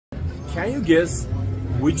Can you guess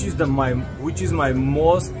which is my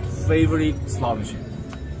most favorite slot machine?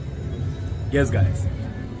 Guess, guys.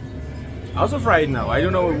 As of right now, I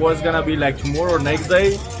don't know what's gonna be like tomorrow or next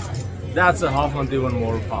day. That's a Huff and even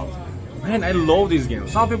more power. Man, I love this game.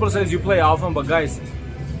 Some people says you play often, but guys,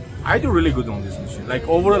 I do really good on this machine. Like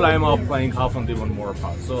overall, I'm out playing Huff and even more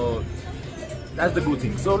power. So that's the good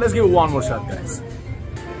thing. So let's give it one more shot, guys.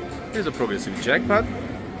 Here's a progressive jackpot.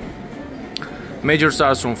 Major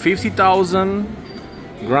starts from 50,000,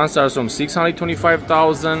 grand starts from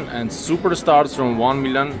 625,000, and super starts from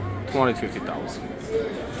 1,250,000.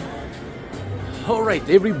 All right,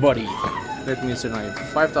 everybody. Let me insert my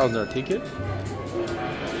 $5,000 ticket.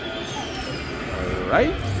 All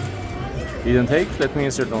right. Didn't take. Let me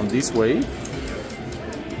insert on this way.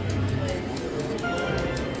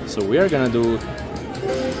 So we are gonna do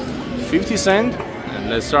 50 cents, and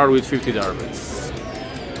let's start with $50 bets.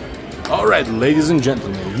 Alright, ladies and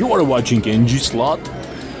gentlemen, you are watching NG Slot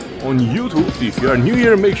on YouTube. If you are new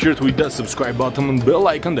here, make sure to hit that subscribe button and bell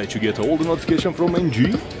icon that you get all the notifications from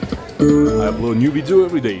NG. I upload new video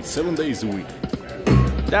every day, 7 days a week.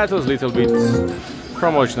 That was a little bit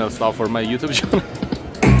promotional stuff for my YouTube channel.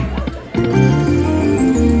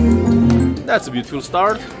 That's a beautiful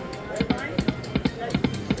start.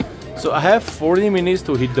 So I have 40 minutes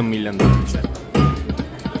to hit the $1 million jackpot.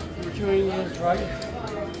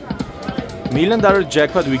 $1 million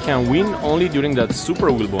jackpot we can win only during that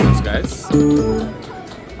super wheel bonus, guys.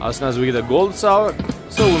 As soon as we get a gold sour,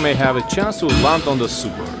 so we may have a chance to land on the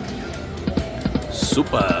super.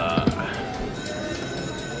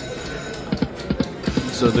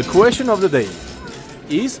 So the question of the day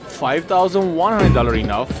is $5,100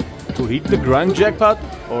 enough to hit the grand jackpot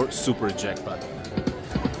or super jackpot?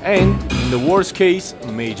 And in the worst case,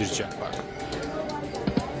 major jackpot.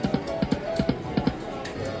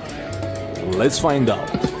 Let's find out.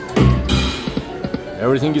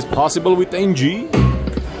 Everything is possible with NG.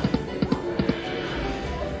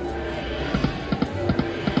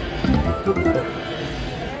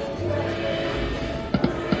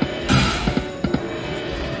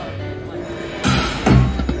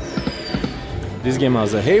 This game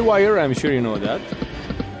has a haywire, I'm sure you know that.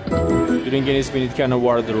 During any spin it can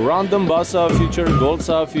award the random boss out future, gold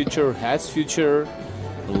out future, hats future,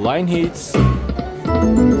 line hits.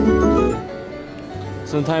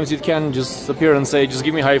 Sometimes it can just appear and say, just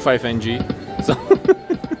give me high five NG. So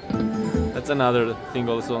that's another thing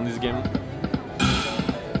also on this game.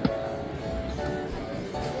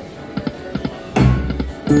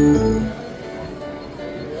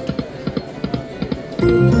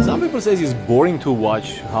 Some people say it's boring to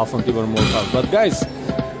watch Huff and even more Huff, but guys,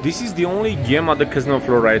 this is the only game at the casino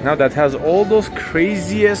floor right now that has all those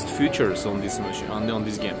craziest features on this machine, on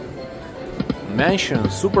this game. Mansion,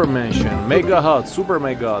 super mansion, mega hut, super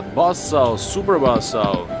mega hut, boss saw, super boss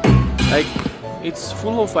saw. Like, it's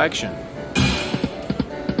full of action.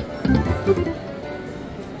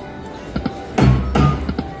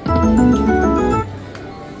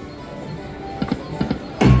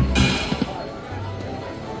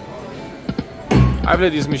 I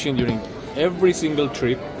played this machine during every single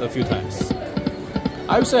trip a few times.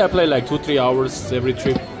 I would say I play like 2-3 hours every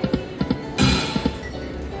trip.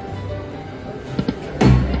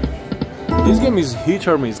 This game is hit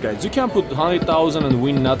or miss, guys. You can put 100,000 and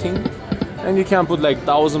win nothing, and you can put like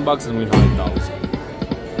 $1,000 and win 100,000.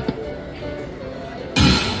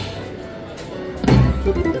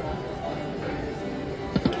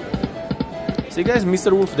 See, guys,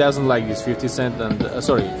 Mr. Wolf doesn't like this 50 cent and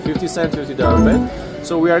 $50 bet.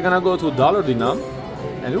 So we are gonna go to dollar denom,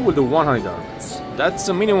 and we will do $100 bets. That's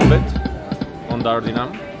a minimum bet on dollar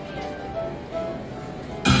denom.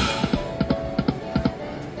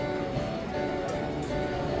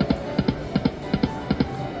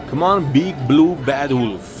 Come on, big blue bad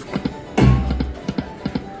wolf.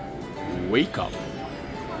 Wake up.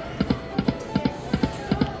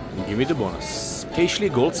 Give me the bonus. Especially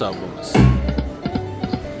gold sub bonus.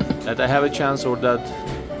 That I have a chance or that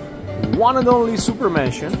one and only super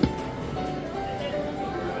mansion.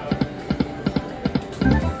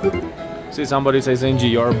 See, somebody says, NG,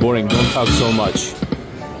 you are boring, don't talk so much.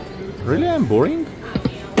 Really, I'm boring?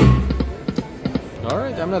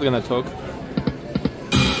 Alright, I'm not gonna talk.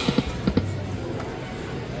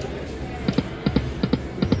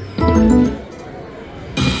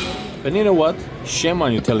 But you know what? Shame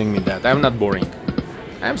on you telling me that. I'm not boring.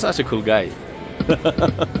 I'm such a cool guy.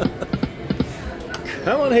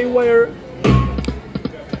 Come on, haywire.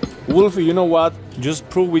 Wolfie, you know what? Just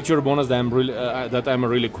prove with your bonus that I'm a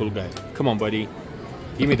really cool guy. Come on, buddy.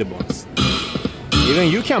 Give me the bonus. Even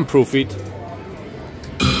you can prove it.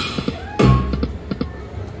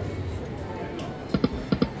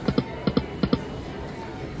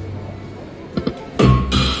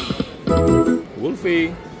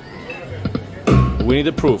 Wolfie. We need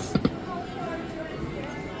the proof.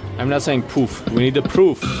 I'm not saying poof. We need the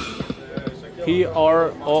proof.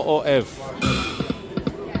 P-R-O-O-F.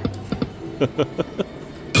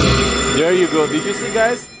 There you go. Did you see,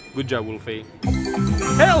 guys? Good job, Wolfie.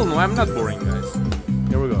 Hell no, I'm not boring, guys.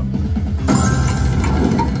 Here we go.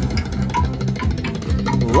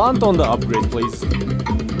 Land on the upgrade, please.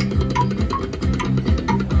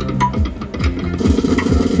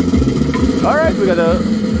 Alright, we got a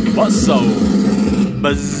buzzsaw.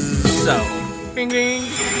 Buzzsaw. Bing bing.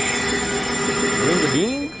 Ring the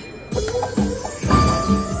ding.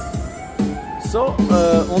 So,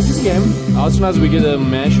 on this game, as soon as we get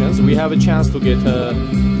mansions, we have a chance to get a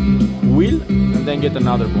wheel and then get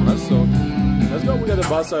another bonus. So, let's go. We got a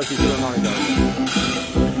buzzsaw if you don't know it.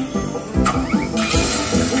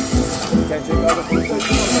 You can check out the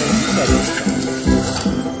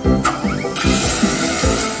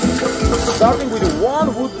starting with one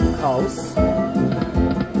wood house.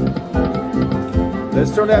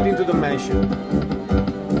 Let's turn that into the mansion.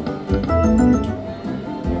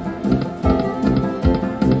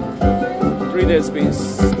 Three dead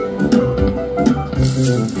spins.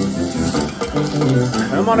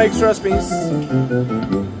 Come on, extra spins.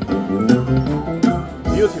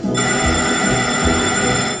 Beautiful.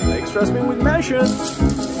 Extra spin with mansion.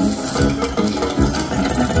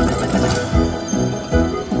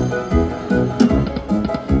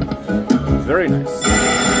 Very nice.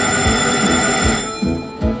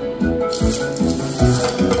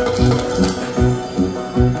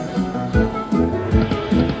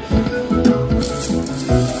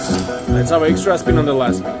 Let's have an extra spin on the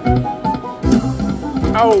last spin.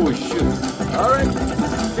 Oh shoot. Alright.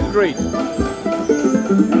 Still great.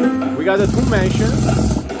 We got the two mansions.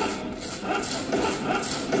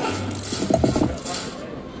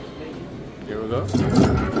 Here we go.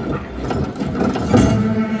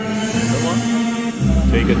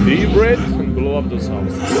 Take a deep breath and blow up those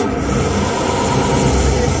houses.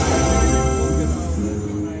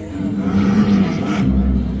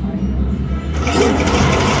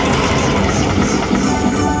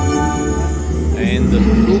 And the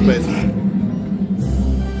two best.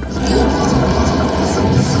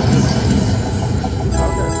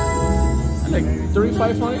 Okay. Like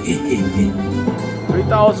 3,500?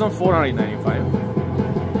 3,495.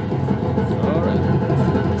 Alright.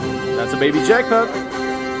 That's a baby jackpot.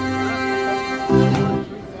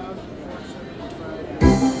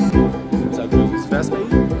 Fast, baby.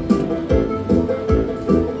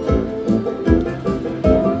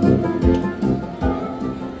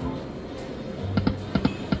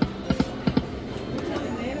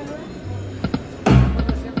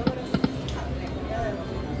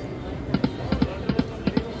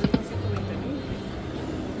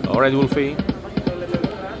 Alright, Wolfie.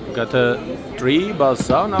 Got a 3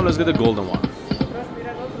 buzzsaw. Now let's get the golden one.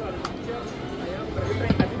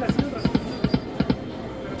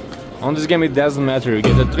 On this game, it doesn't matter. You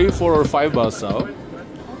get a 3, 4, or 5 buzzsaw.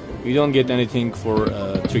 You don't get anything for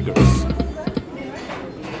triggers.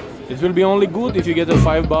 It will be only good if you get a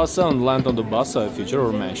 5 buzzsaw and land on the buzzsaw feature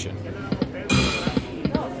or mansion.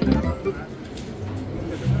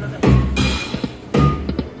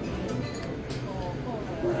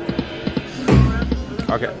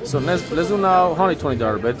 Okay, so let's do now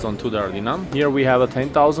 $120 bets on $2 dinam. Here we have a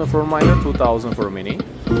 10,000 for minor, 2,000 for mini.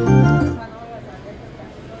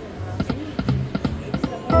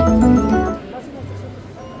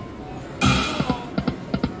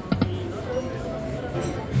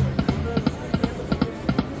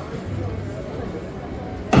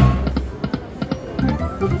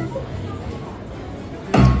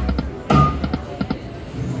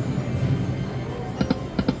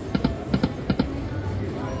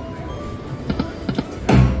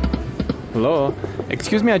 Hello,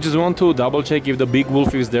 excuse me, I just want to double check if the big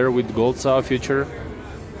wolf is there with gold saw feature.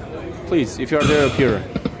 Please, if you are there, appear.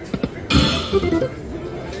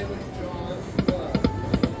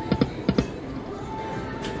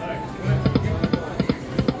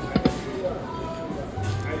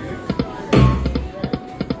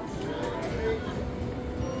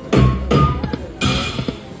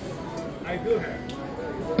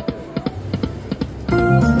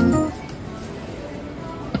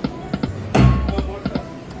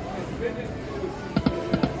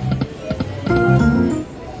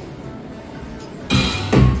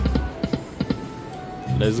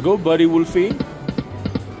 Let's go, buddy Wolfie.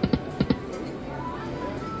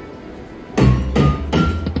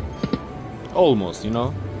 Almost, you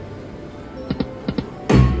know.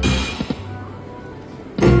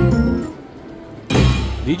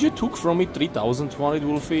 Did you took from me 3,200,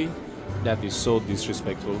 Wolfie? That is so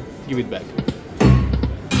disrespectful. Give it back.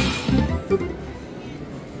 Alright,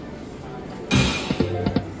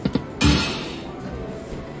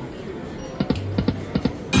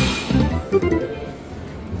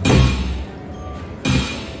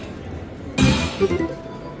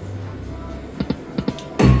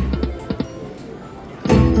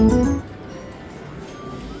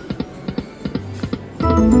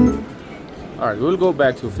 we'll go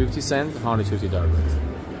back to 50 cents, $150.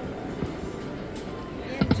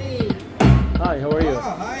 Hi, how are you? Oh,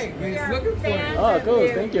 hi. I was looking for you. Oh, cool,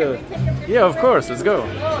 thank you. Yeah, of course, let's go.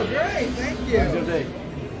 Oh, great. Thank you. How's your day?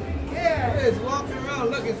 Yeah, I was walking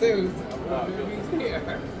around looking see who's here.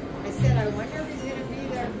 I said, I wonder if he's going to be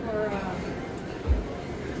there for...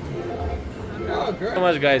 Oh, great. So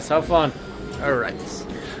much, guys. Have fun. Alright.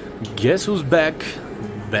 Guess who's back?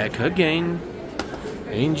 Back again.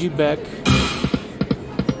 Angie back.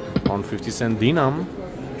 On 50 cent dinam.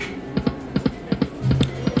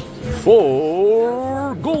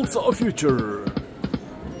 For goals of future.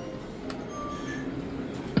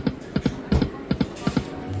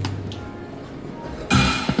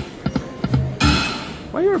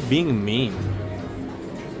 Why you're being mean?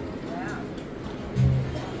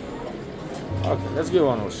 Okay, let's give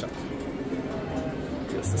one more shot.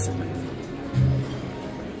 Just a second.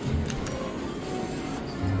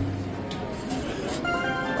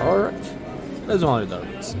 Alright, let's do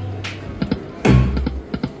 $100.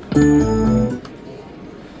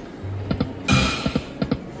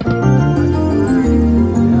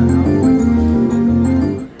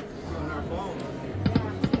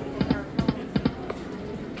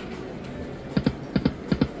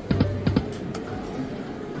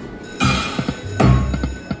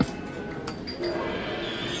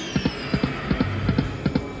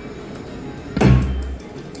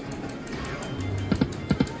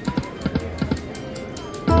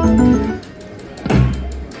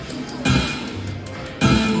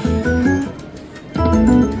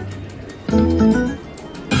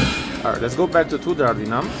 Alright, let's go back to $2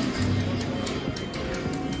 dinam.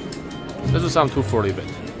 Let's do some 240 bet.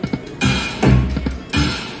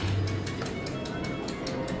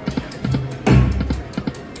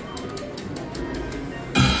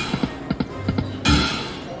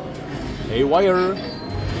 Hey, wire.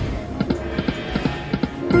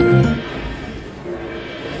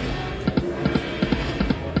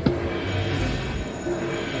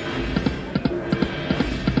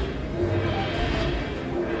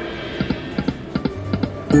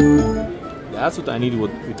 That's what I need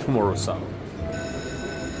with tomorrow's sub.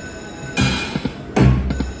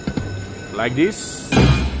 Like this,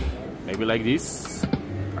 maybe like this.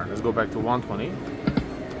 Alright, let's go back to 120.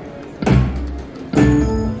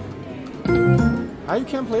 How you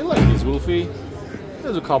can play like this, Wolfie?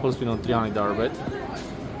 There's a couple spin on $300 bet.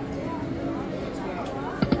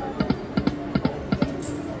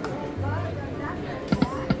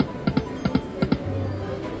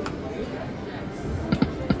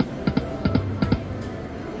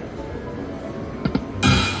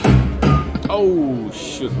 Oh,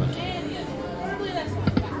 shoot, man.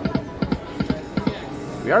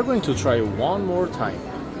 We are going to try one more time.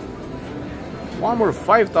 One more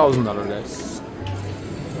 $5,000, guys.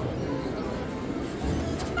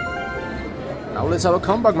 Now let's have a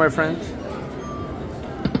comeback, my friend.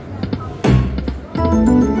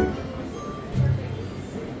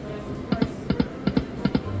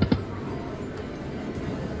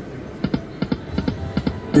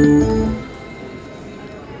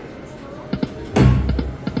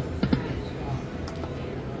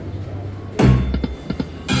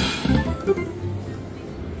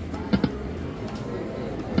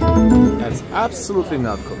 That's absolutely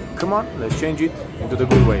not cool. Come on, let's change it into the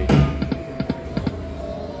good way.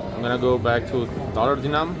 I'm gonna go back to dollar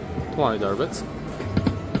dinam, $20 bets.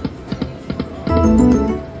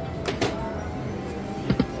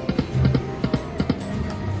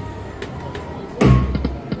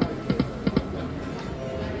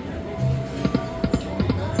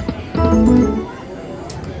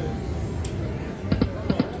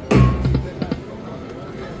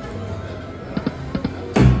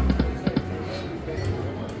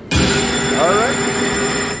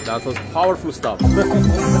 That was powerful stuff.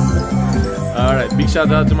 Alright, big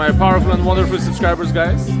shout out to my powerful and wonderful subscribers,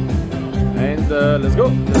 guys. And let's go.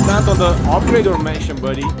 Let's land on the upgrade or mansion,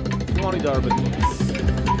 buddy. $20 bet.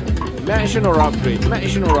 Mansion or upgrade?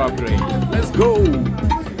 Mansion or upgrade? Let's go.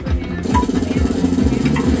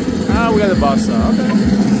 Ah, we got a Bassa. Okay.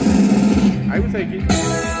 I will take it.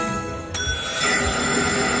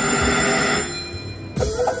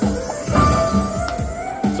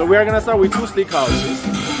 So we are gonna start with 2 stick houses.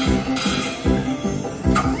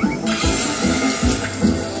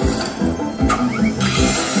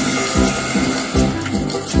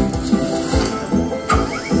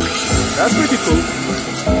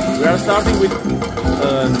 are starting with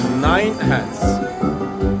 9 heads.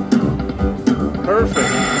 Perfect.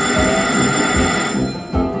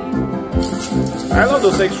 I love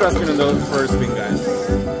those extra spin on the first spin, guys,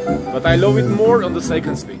 but I love it more on the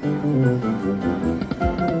second spin.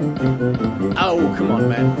 Oh, come on,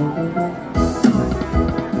 man.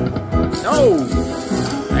 No!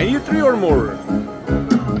 I need 3 or more.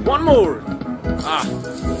 1 more. Ah.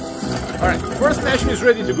 Alright, first machine is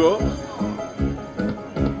ready to go.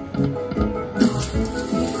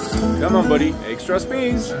 Come on, buddy. Extra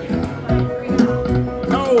spins.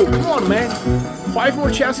 No, come on, man. 5 more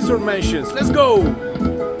chances or mentions. Let's go.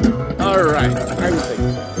 Alright, I will take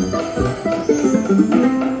it.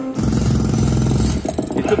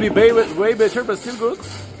 It could be way better, but still good.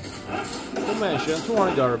 2 mentions,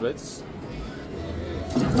 200 bits.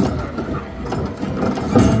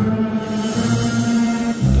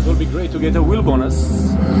 It will be great to get a wheel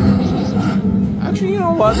bonus. Actually, you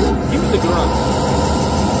know what? Give me the grunt.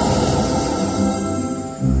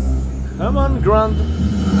 Come on, grunt.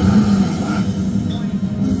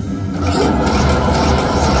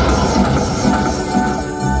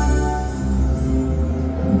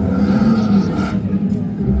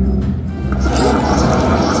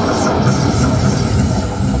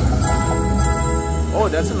 Oh,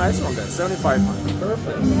 that's a nice one, guys. 7,500.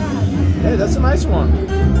 Perfect. Hey, that's a nice one.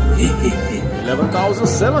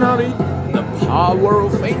 11,700. The power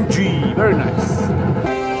of NG. Very nice.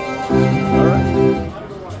 Alright.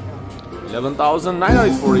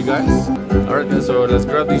 11,940, guys. Alright, so let's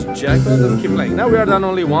grab this jackpot and keep playing. Now we are down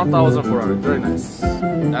only 1,400. Very nice.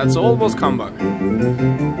 That's almost comeback.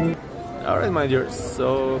 Alright, my dears.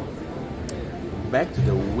 So back to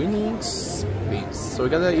the winning spins. So we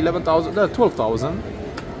got 11,000, 12,000.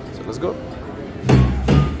 So let's go.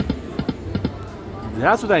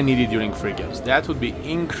 That's what I needed during free games. That would be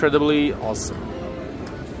incredibly awesome.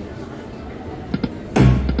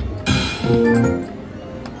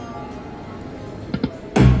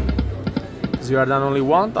 So we are down only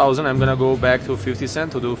 1,000. I'm gonna go back to 50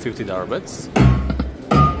 cents to do $50 bets.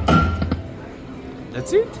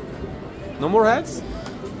 That's it. No more heads.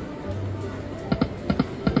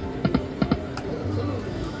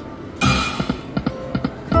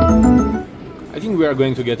 I think we are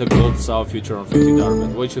going to get a gold saw future on $50,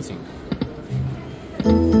 but what do you think?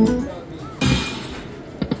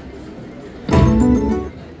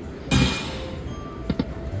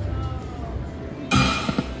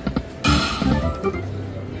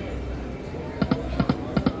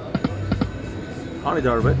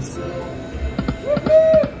 $100 bets.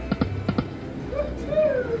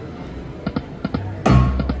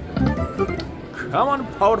 Come on,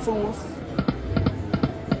 powerful wolf.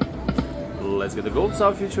 Let's get the gold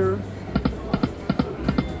saw future.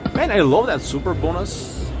 Man, I love that super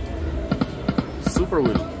bonus. Super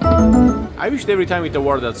wheel. I wished every time it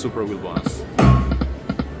awarded that super wheel bonus.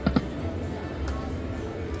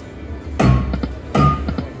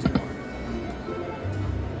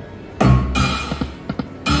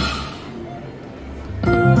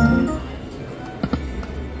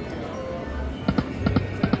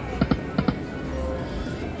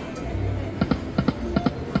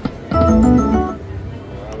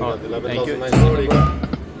 Thank you. Another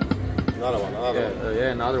one.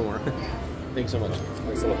 Yeah, another one. Thanks so much.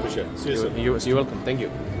 Thanks a lot. Appreciate it. See you soon. You're welcome. Thank you.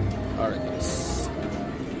 Alright, guys.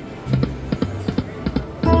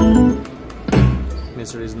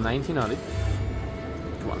 Mister is 1900.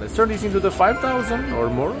 Come on, let's turn this into the 5,000 or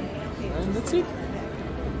more. And that's it.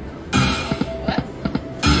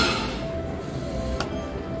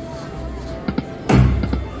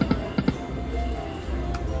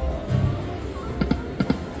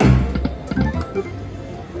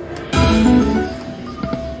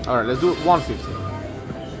 Alright, let's do 150.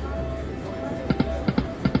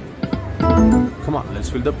 Come on, let's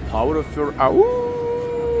feel the power of your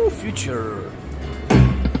future.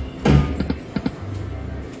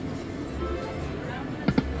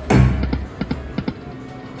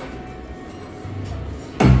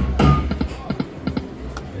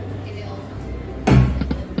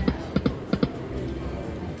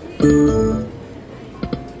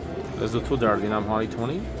 Let's do $2 in only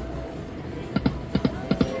 20.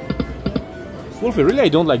 Wolfie, really I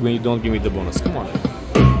don't like when you don't give me the bonus. Come on.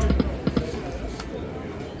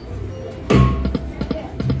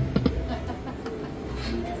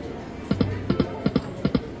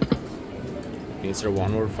 Is there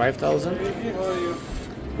one more 5,000?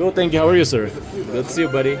 Good, thank you. How are you, sir? Good to see you,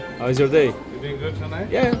 buddy. How is your day? You doing good tonight?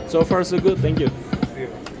 Yeah, so far so good. Thank you.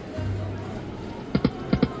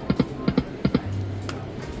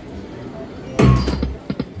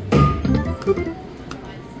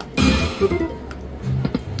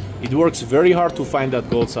 It works very hard to find that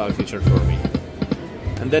gold saw feature for me.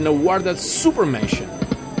 And then award that super mansion.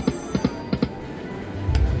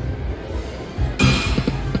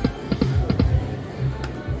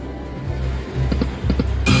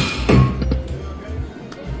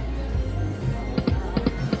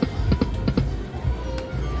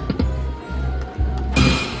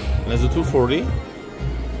 That's the 240.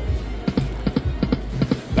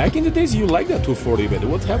 Back in the days, you liked that 240, but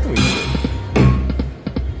what happened with it?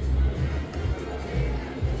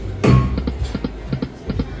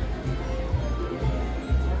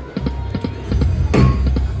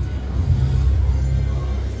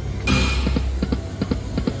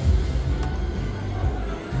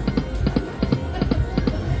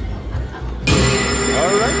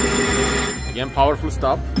 Alright. Again, powerful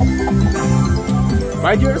stop.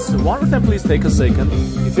 My dears, one more time please take a second.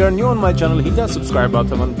 If you are new on my channel, hit that subscribe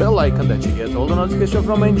button and bell icon that you get all the notifications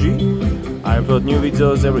from NG. I upload new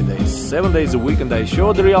videos every day, 7 days a week, and I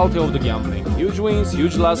show the reality of the gambling. Huge wins,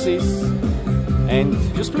 huge losses, and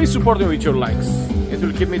just please support me with your likes. It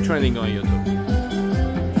will keep me trending on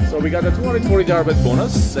YouTube. So we got a $240 bet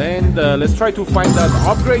bonus, and let's try to find that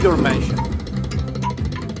upgrade or mansion.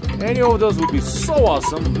 Any of those would be so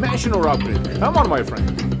awesome, mansion or upgrade. Come on my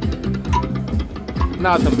friend.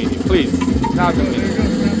 Not a mini, please. Not a mini.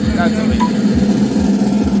 That's a mini.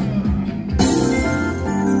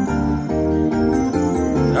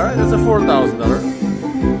 Alright, that's a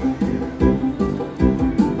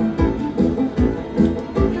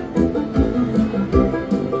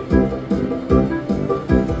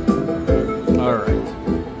Alright.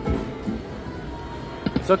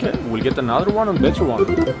 It's okay, we'll get another one and better one.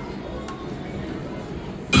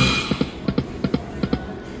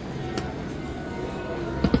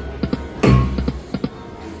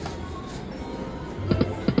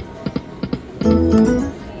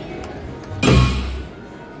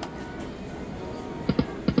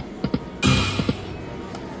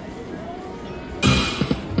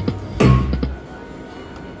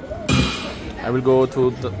 I will go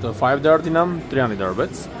to the $5 dinam, $300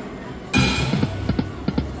 bets.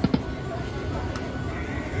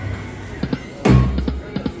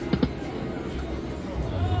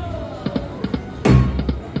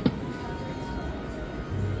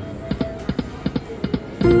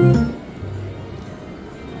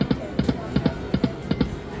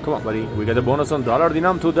 Come on, buddy. We get a bonus on $1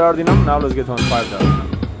 dinam, $2 dinam. Now let's get on $5 dinam.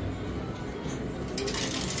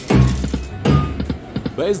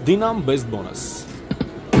 Best dinam, best bonus.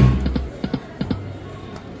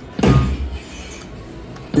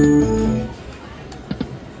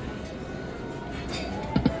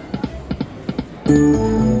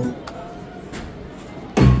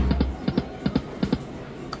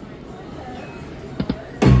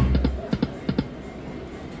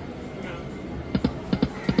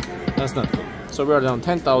 That's not good. So we are down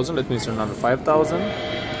 10,000. Let me insert another 5,000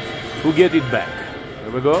 to get it back.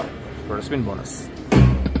 Here we go for the spin bonus.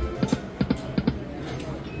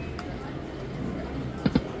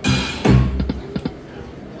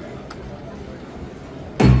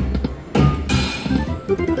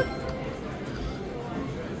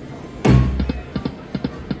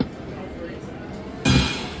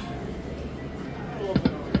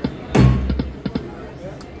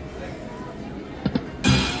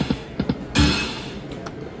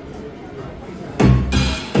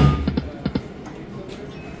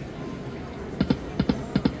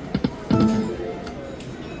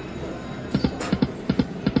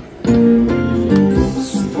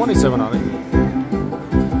 $27 on it.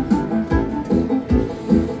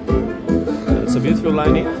 It's a beautiful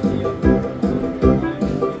line here.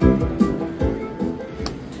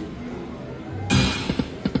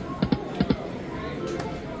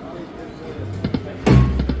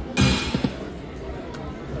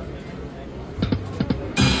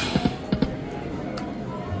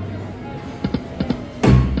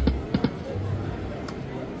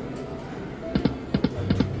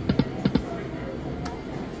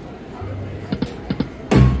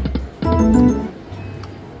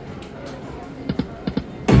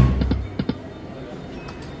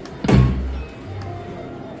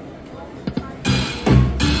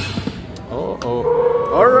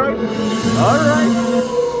 Alright.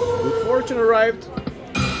 Good fortune arrived.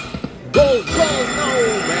 Gold, no,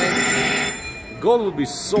 man. Gold would be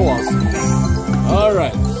so awesome.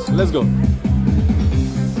 Alright, let's go.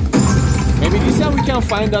 Maybe this time we can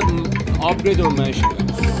find that upgrade or mansion.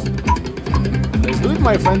 Let's do it,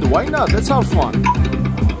 my friend. Why not? Let's have fun.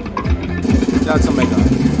 That's a mega.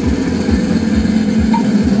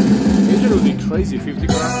 It would be crazy, 50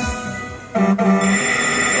 grand.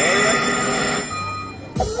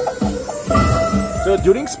 So So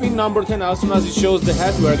during spin number 10, as soon as it shows the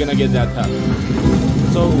hat, we are gonna get that hat.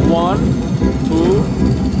 So 1, 2,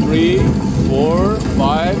 3, 4,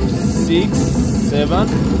 5, 6, 7,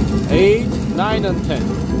 8, 9, and 10.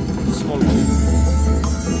 Small one.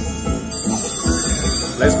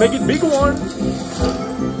 Let's make it big one.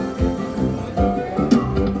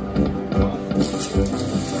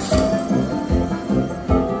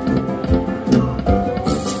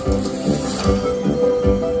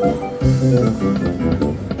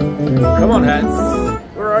 Come on, hats.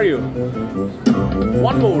 Where are you?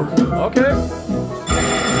 One more. Okay.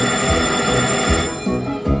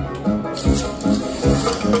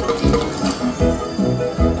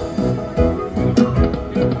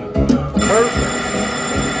 Perfect.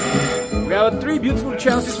 We have 3 beautiful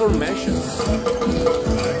chances for mentions.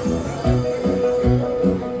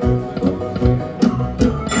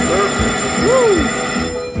 Perfect. Woo!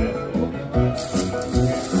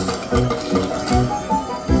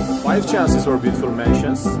 Chances for beautiful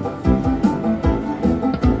mentions.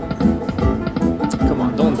 Come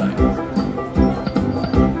on, don't die.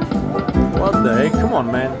 What the heck? Come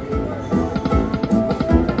on, man.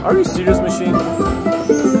 Are you serious, machine?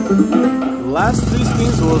 Last 3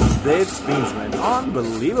 spins was dead spins, man.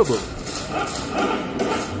 Unbelievable.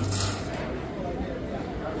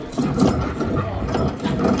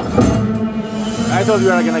 I thought we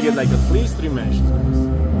were gonna get like at least 3 mentions, guys.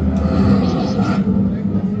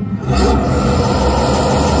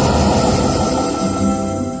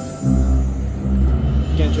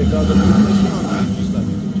 Check out the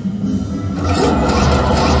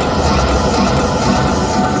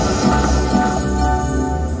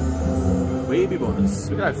baby bonus.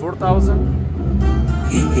 We got like 4,000.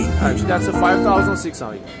 Actually, that's a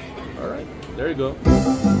 5,600. All right, there you go.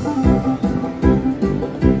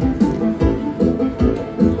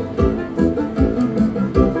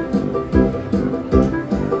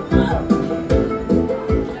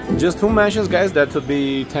 Just 2 mentions, guys. That would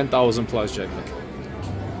be 10,000 plus jackpot.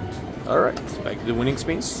 Alright, back to the winning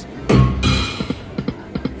spins.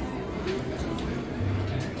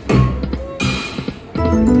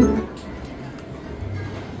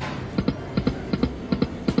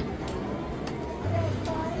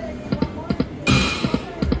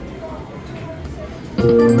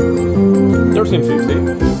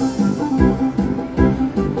 $13.50.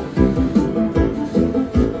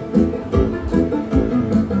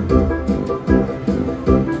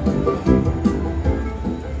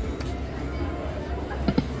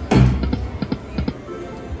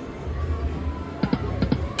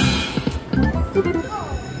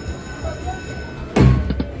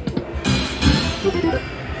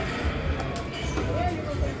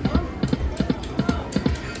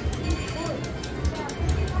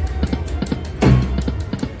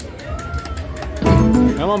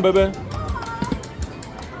 Come on, baby.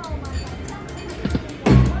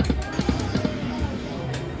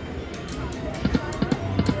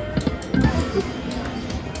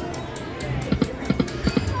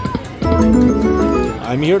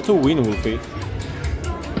 I'm here to win, Wolfie.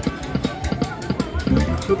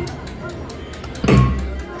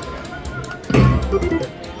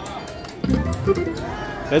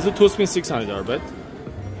 Let's do 2 spin 600, I bet.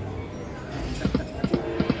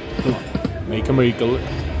 Come on, make a miracle.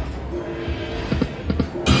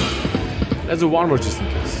 Let's do 1 more just in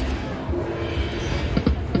case.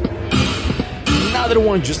 Another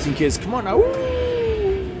one just in case. Come on now.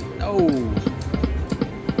 No.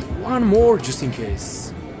 1 more just in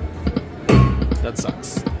case. That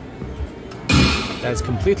sucks. That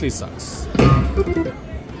completely sucks.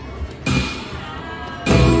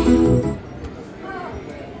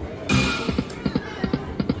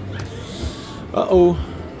 Uh-oh.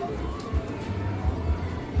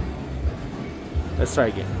 Let's try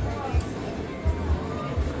again.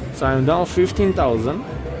 So I'm down 15,000.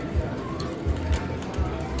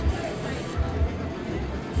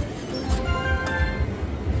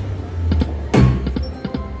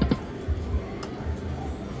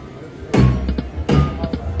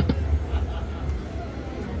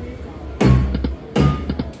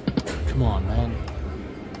 Come on, man.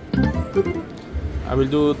 I will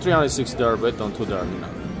do $360 bet on $2 now.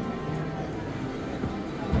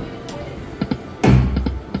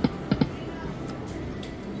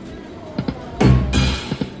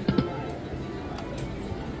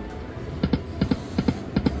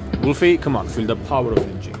 Wolfie, come on, feel the power of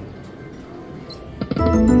engine.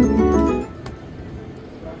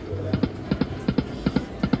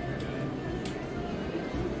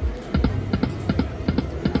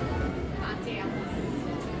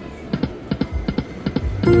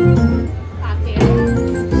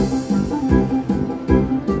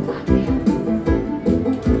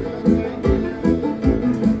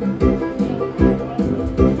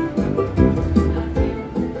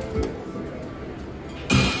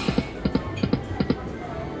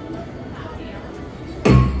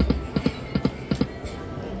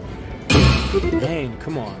 mean,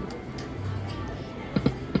 come on.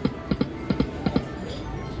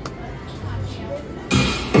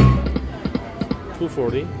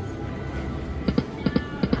 $240.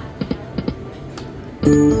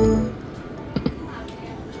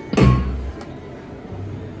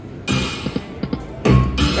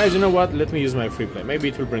 Guys, you know what? Let me use my free play. Maybe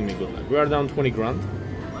it will bring me good luck. We are down 20 grand.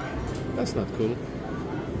 That's not cool.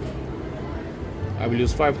 I will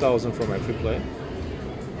use 5,000 for my free play.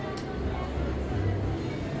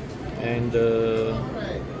 And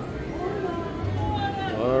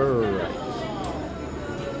alright.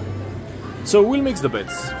 So we'll mix the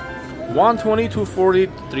bets. 120, 240,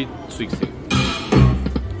 360.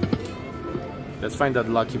 Let's find that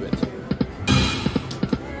lucky bet.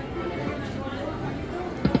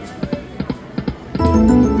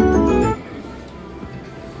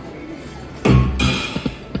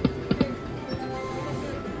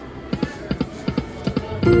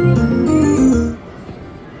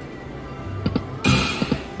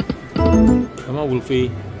 Come on,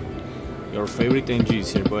 Wolfie. Your favorite NG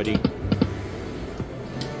is here, buddy.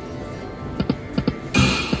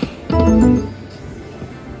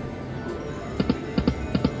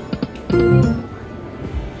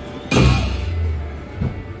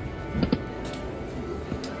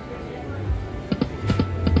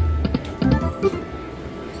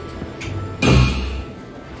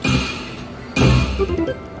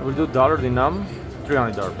 I will do dollar denom,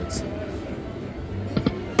 $300 bets.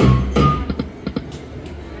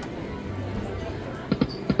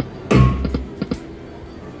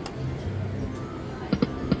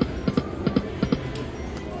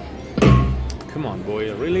 Come on,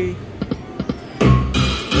 boy, really?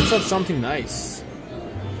 Let's have something nice.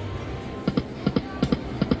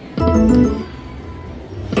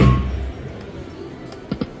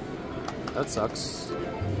 That sucks.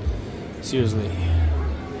 Seriously.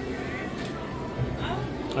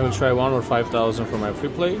 I will try one or 5,000 for my free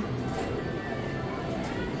play.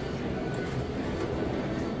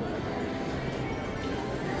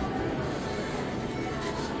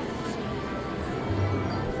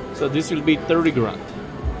 So this will be 30 grand.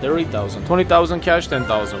 30,000. 20,000 cash,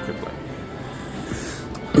 10,000 free play.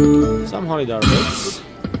 Some $100 bets.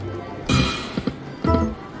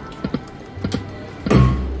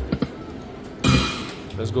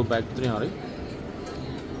 Let's go back to 300.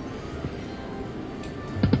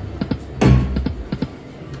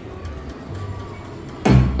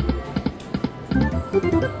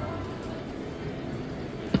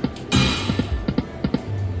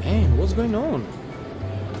 Man, what's going on?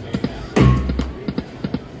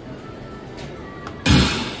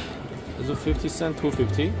 There's a 50 cent,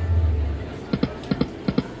 250.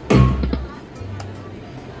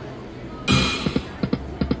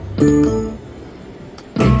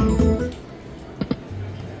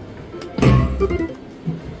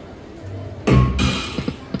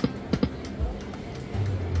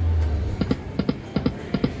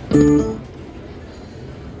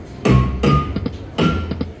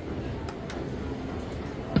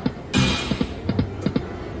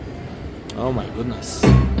 Oh my goodness.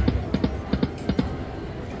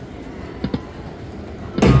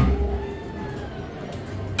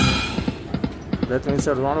 Let me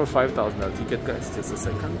insert one or 5,000 ticket, guys. Just a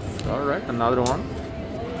second. Alright, another one.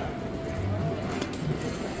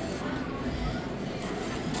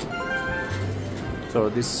 So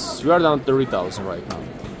this, we are down 30,000 right now.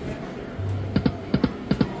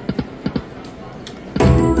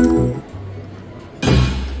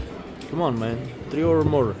 Come on, man. 3 or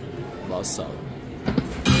more. Lost out.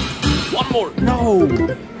 One more. No.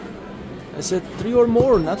 I said 3 or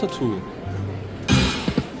more, not a 2.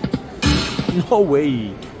 No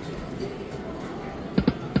way.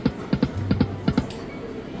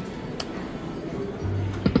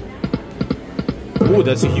 Oh,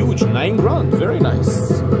 that's a huge 9 grand. Very nice.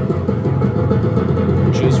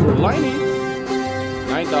 Just for lining.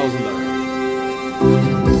 $9,000.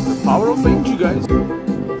 The power of NG, guys.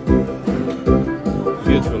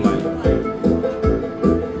 Beautiful line.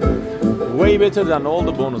 Way better than all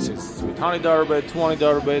the bonuses. With $100 bet,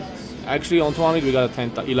 $20 bet. Actually, on 20 we got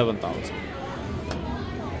a 11,000.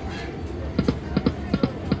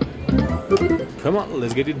 Come on,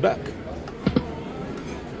 let's get it back.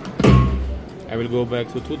 I will go back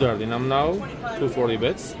to $2 denom now. 240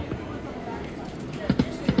 bets.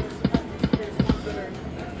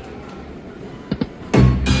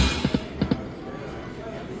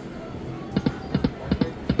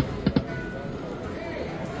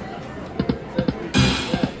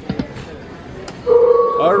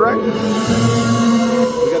 Alright. We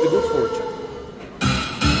got the good fortune.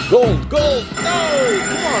 Gold, gold! No!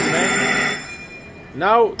 Come on, man.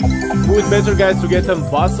 Now, who is better, guys, to get a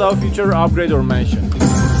Bassa feature, upgrade, or mansion?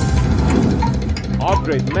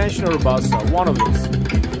 Upgrade, mansion, or Bassa? One of those.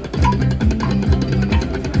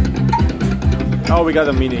 Oh, we got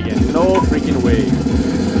a mini again. No freaking way.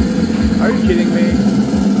 Are you kidding me?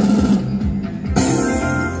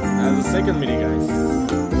 That's the second mini, guys.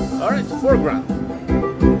 Alright, 4 grand.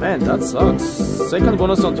 Man, that sucks. Second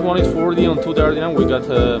bonus on 240, on 239, we got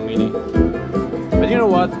a mini. But you know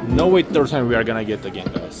what? No way third time we are gonna get again,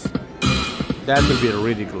 guys. That will be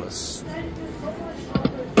ridiculous.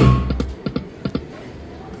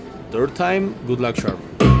 Third time, good luck, Sharp.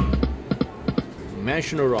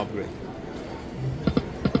 Mansion or upgrade?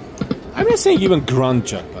 I'm not saying even grand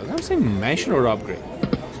jackpot. I'm saying mansion or upgrade.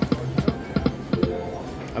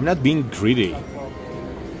 I'm not being greedy.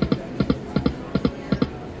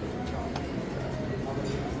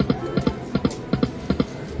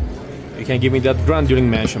 You can give me that grand during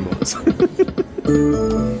mansion bonus.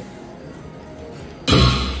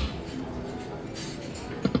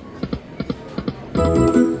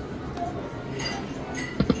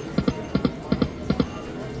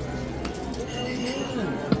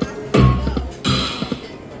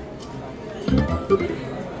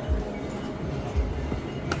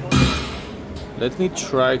 Let me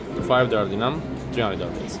try 5 Dardinam, 300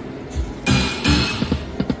 Dardins.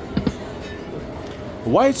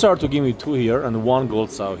 Why it's hard to give me 2 here and 1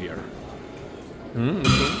 gold sow here?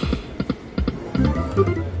 Okay.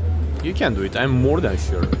 You can do it, I'm more than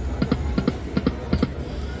sure.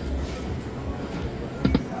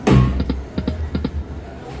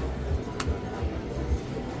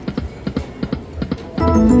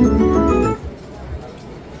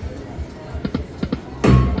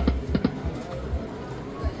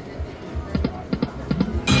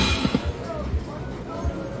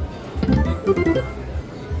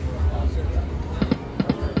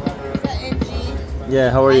 Yeah,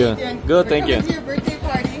 how are you? Good, thank you. To your birthday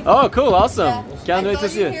party. Oh, cool, awesome. Yeah. Can't wait to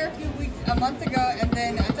see I you. saw you here a month ago, and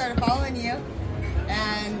then I started following you,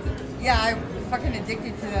 and yeah, I'm fucking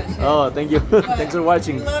addicted to that shit. Oh, thank you. Thanks for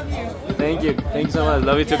watching. Love you. Thank you. Thank you so much.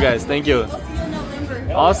 Love you too, guys. Thank you. We'll see you in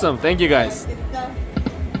November. Awesome. Thank you, guys.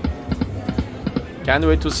 Can't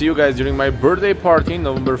wait to see you guys during my birthday party,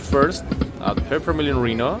 November 1st at Pepper Million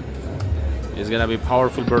Reno. It's gonna be a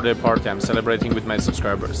powerful birthday party. I'm celebrating with my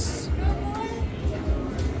subscribers.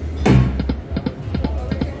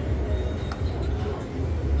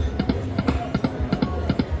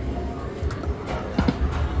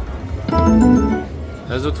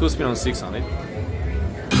 Let's do 2 spin on 6 on it.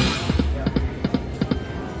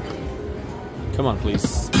 Come on,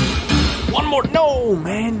 please. One more. No,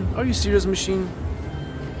 man. Are you serious, machine?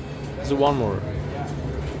 Let's do 1 more.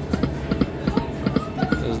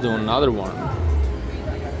 Let's do another one.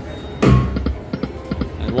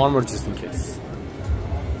 And 1 more just in case.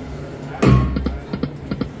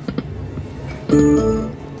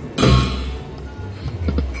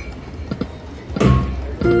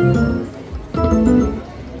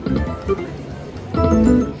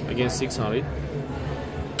 Again, 600.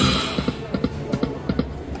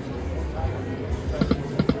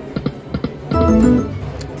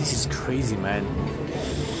 This is crazy, man.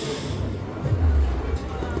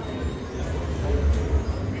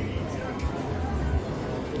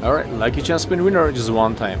 Alright, lucky chance spin winner, just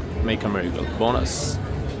 1 time. Make a miracle. Bonus.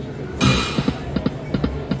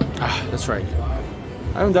 Ah, that's right.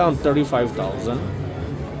 I'm down 35,000.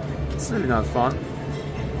 It's really not fun.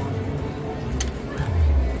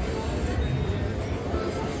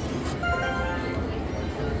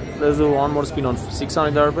 Let's do 1 more spin on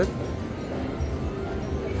 600 arbit.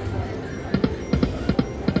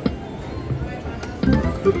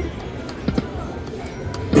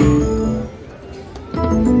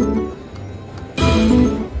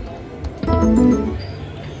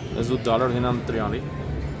 Let's do dollar hinam 300.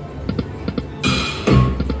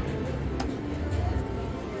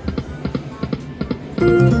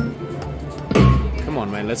 Come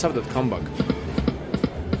on, man, let's have that comeback.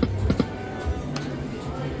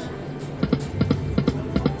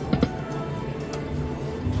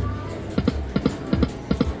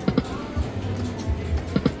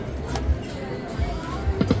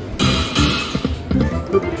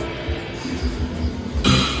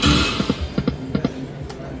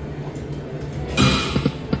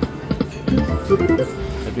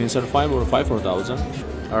 That means 5 or 4,000.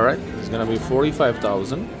 Alright, it's gonna be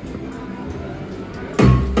 45,000.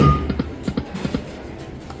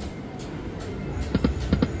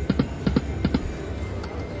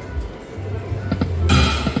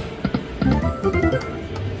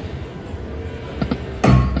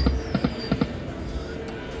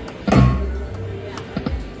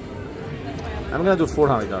 I'm I'm gonna do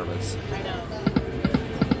 400 targets. I know.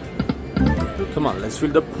 Come on, let's feel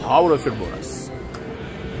the power of your bonus.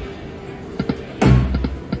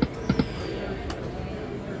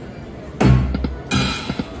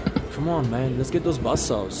 Come on, man, let's get those buzz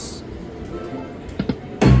saws.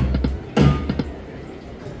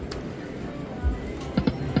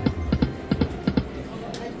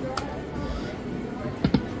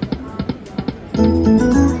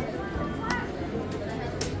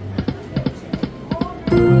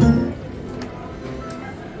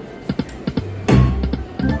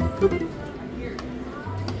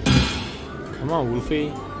 Come on, Wolfie,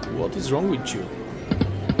 what is wrong with you?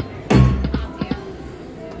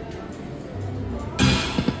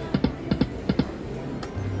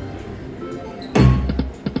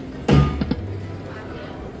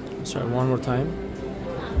 Try one more time.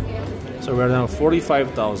 So we're down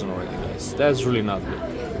 45,000 already, guys. That's really not good.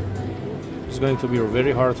 It's going to be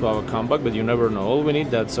very hard to have a comeback, but you never know. All we need,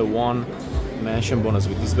 that's a one mansion bonus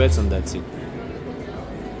with these bets, and that's it.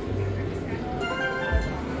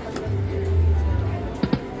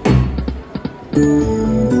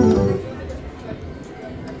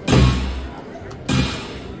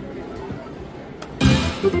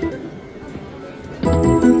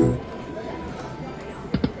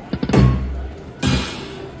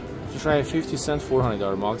 Try a 50-cent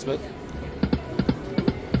 $400 max bet.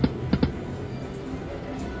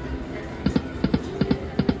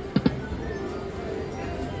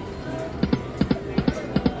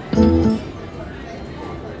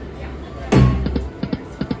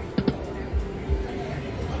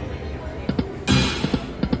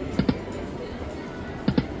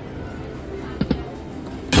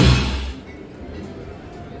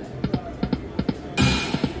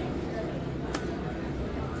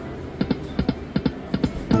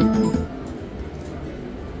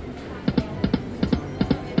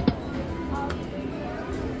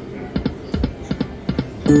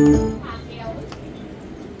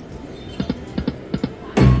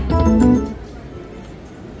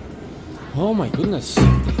 Oh my goodness.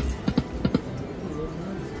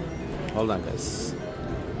 Hold on, guys.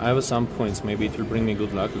 I have some points. Maybe it will bring me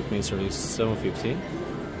good luck. Let me insert this 750.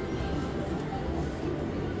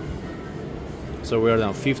 So we are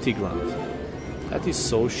down 50 grand. That is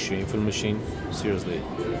so shameful, machine. Seriously.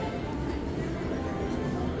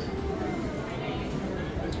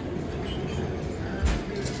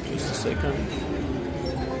 Just a second.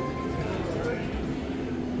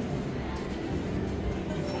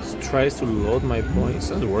 Tries to load my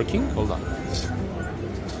points. Is that working? Hold on.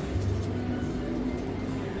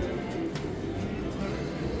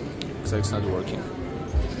 Looks like it's not working.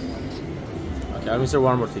 Okay, I'll insert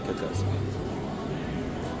one more ticket, guys.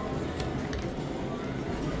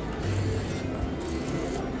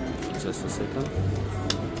 Just a second.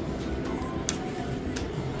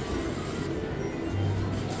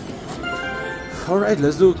 Alright,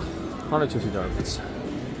 let's do 150 targets.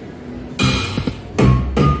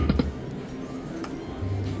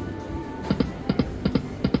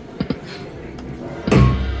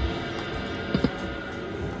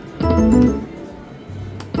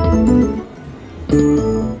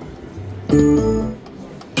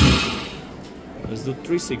 Let's do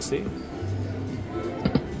 360.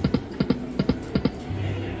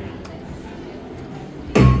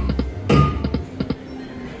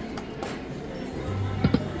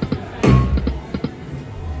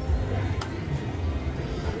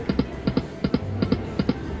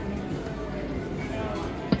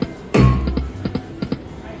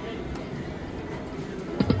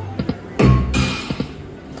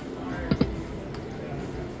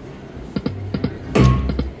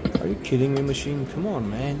 Kidding me, machine? Come on,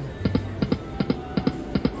 man.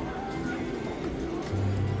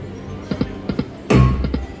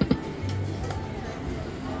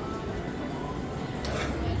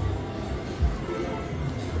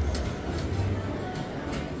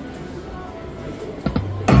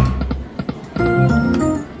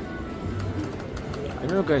 I don't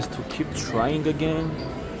know, guys, to keep trying again.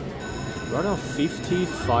 Right on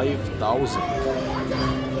 55,000.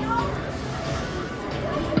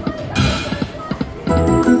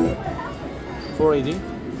 480.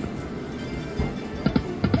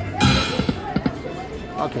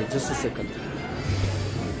 Okay, just a second.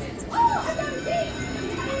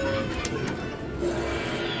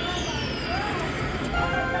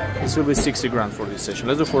 This will be 60 grand for this session.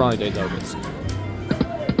 Let's do 408 targets.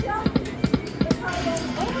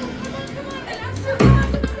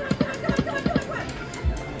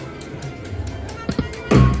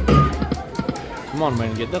 Come on,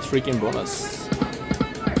 man, get that freaking bonus.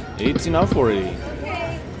 It's enough already.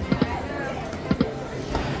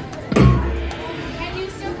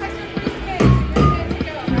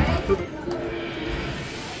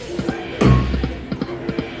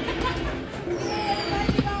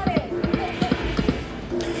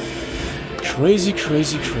 Crazy,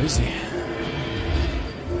 crazy, crazy.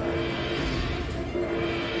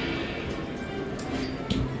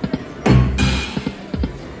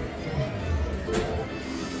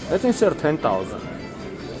 Let's insert 10,000.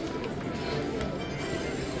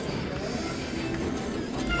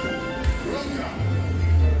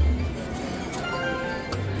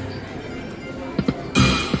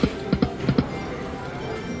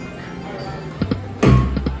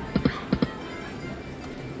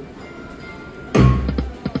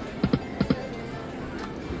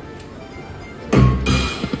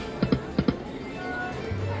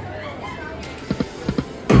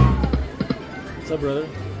 What's up, brother?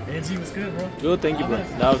 Angie was good, bro. Good, thank you, bro.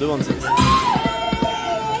 Now do one says.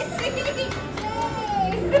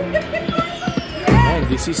 Man,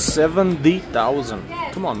 this is 70,000.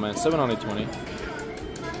 Come on, man, 720.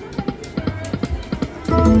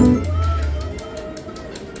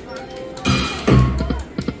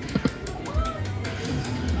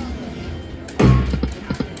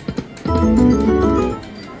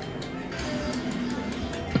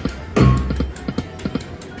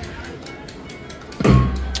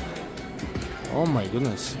 Oh my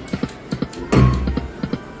goodness.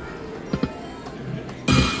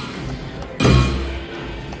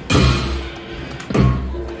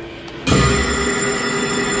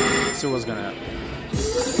 Let's see what's gonna happen.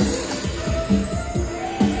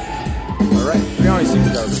 Alright,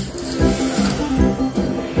 360,000.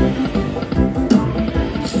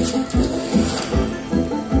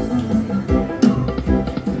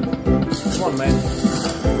 Come on, man.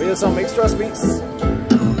 We have some extra speeds.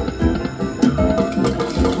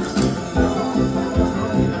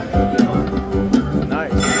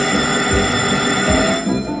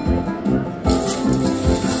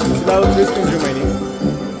 About 3 spins remaining.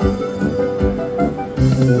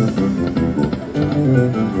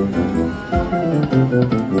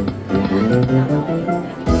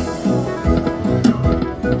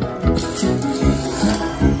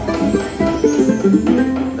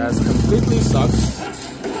 That's completely sucks.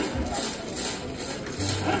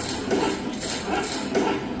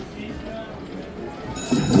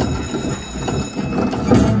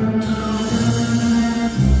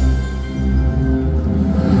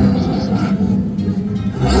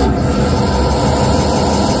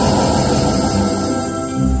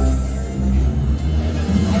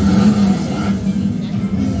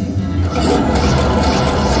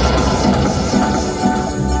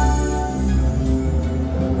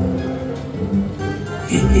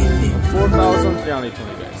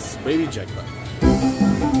 $4,320, guys. Baby jackpot.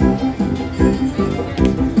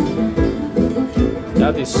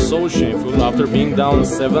 That is so shameful after being down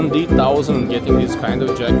 70,000 and getting this kind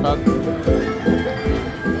of jackpot.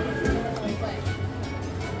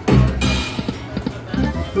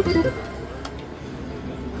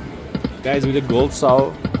 Guys, with a gold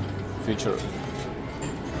sow feature.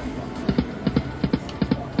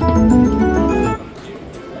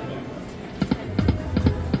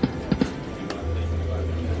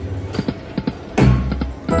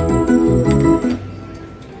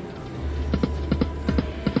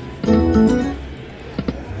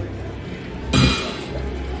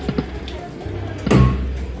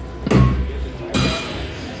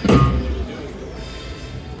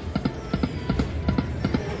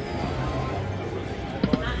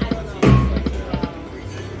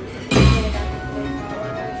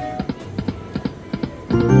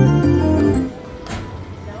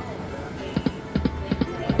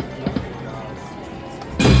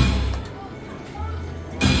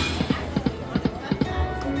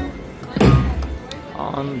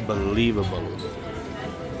 Unbelievable.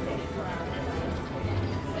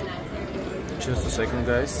 Just a second,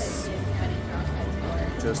 guys.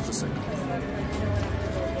 Just a second.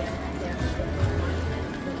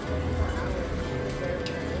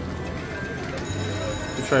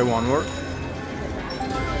 To try one more.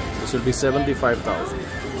 This will be 75,000.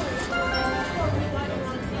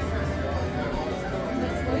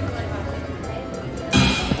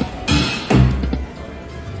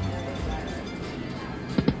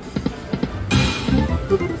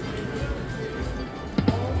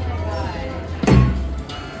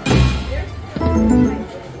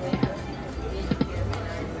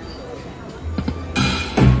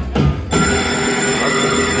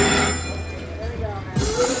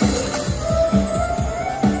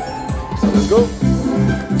 Go.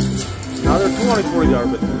 Another 240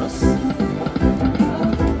 yard between us.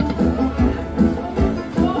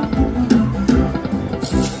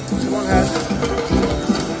 One hat.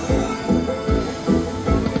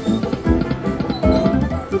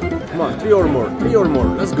 Come on, three or more.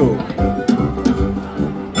 Let's go.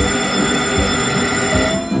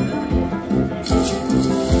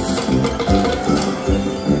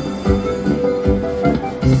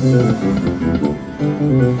 Alright,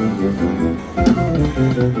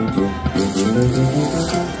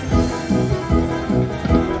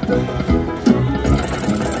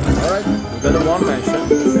 we got a one mansion.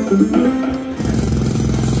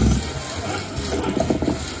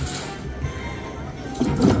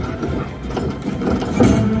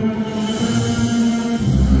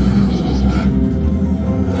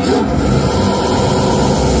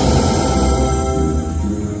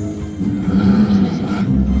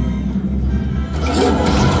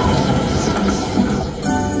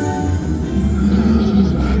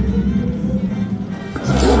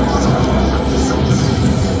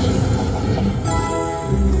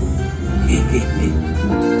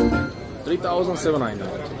 $3,790.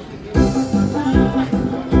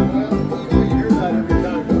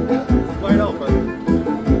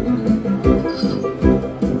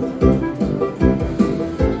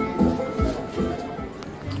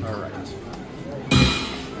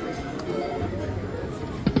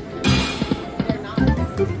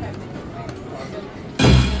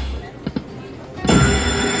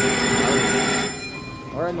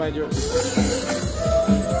 Alright, my dear.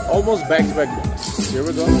 Almost back-to-back bonus. Here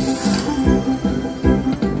we go.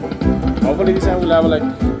 Hopefully this time we'll have like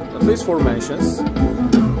at least 4 mansions.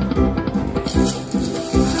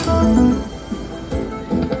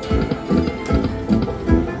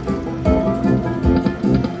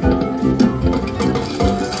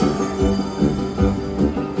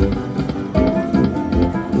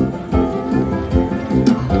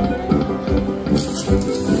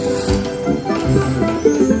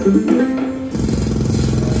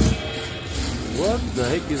 What the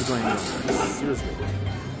heck is going on? Seriously.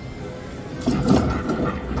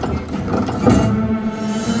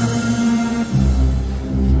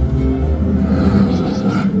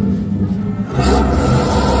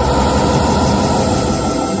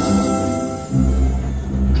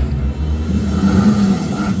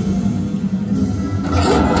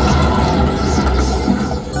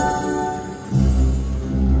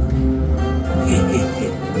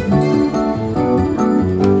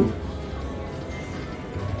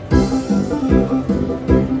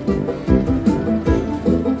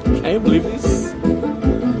 Can you believe this?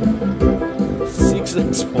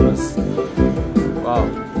 6x bonus. Wow.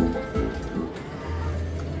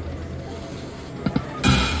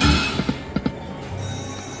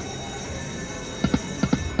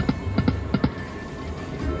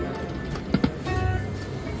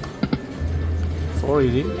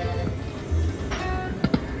 $480.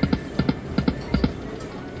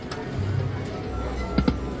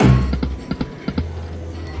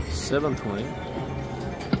 $720.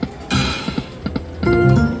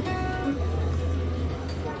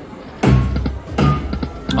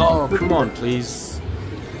 Oh, come on, please.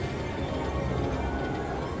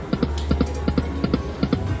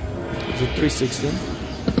 Is it 316?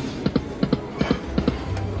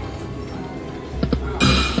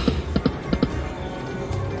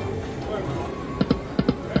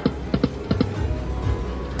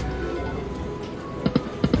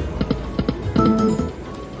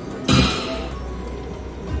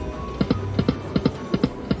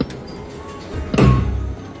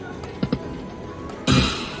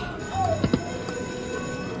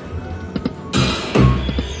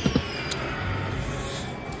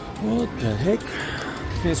 What the heck?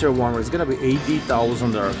 Finisher warmer. It's gonna be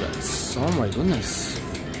 $80,000, guys. Oh my goodness.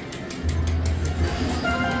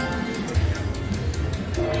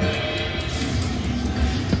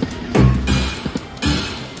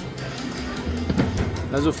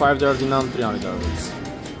 Let's do 539, $300.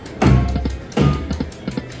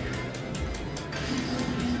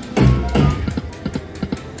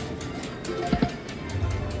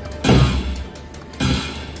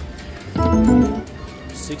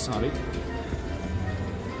 $600.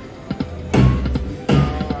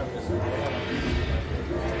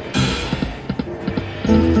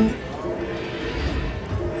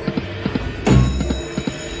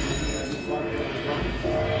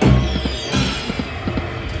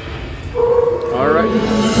 All right.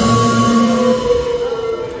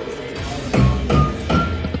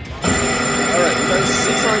 All right, that's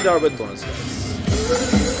 $600 bet bonus, guys.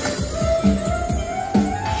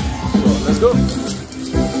 So let's go.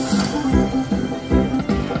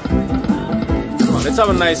 Let's have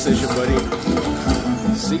a nice session, buddy.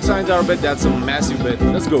 $600 bet, that's a massive bet.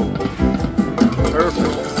 Let's go.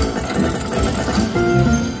 Perfect.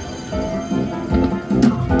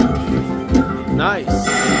 Nice.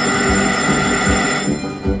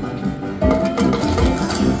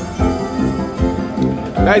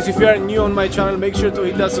 Guys, if you are new on my channel, make sure to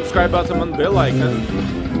hit that subscribe button and bell icon.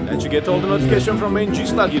 and you get all the notification from main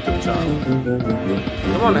G-Slot YouTube channel.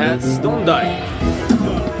 Come on, heads, don't die.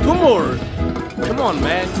 2 more. Come on,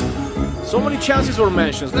 man. So many chances for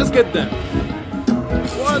mentions. Let's get them.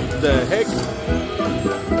 What the heck?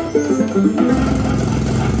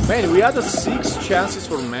 Man, we had 6 chances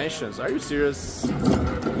for mentions. Are you serious?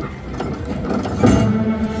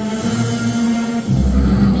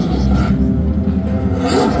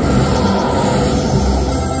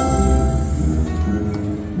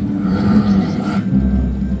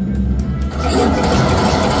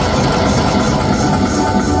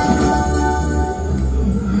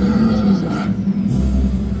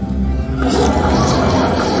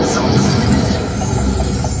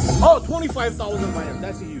 Oh, 25,000 miners.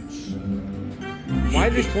 That's huge. Why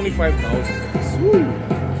is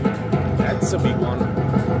 25,000? That's a big one.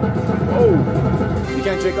 Oh, you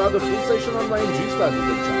can check out the full session on my G-Slot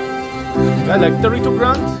YouTube channel. Got like 32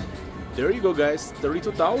 grand. There you go, guys.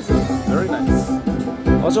 32,000. Very nice.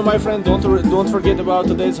 Also, my friend, don't forget about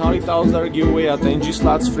today's $100,000 giveaway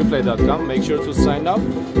atngslotsfreeplay.com. Make sure to sign up.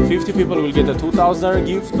 50 people will get a $2,000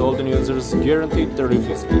 gift. All the users guaranteed 30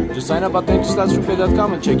 free spin. Just sign up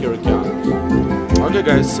atngslotsfreeplay.com and check your account. Okay,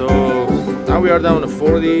 guys. So now we are down to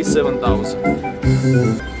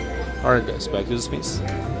 47,000. All right, guys. Back to the spins.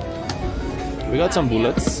 We got some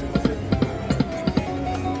bullets.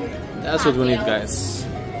 That's what we need, guys.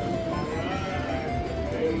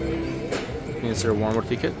 Is there one more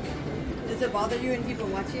ticket? Does it bother you when people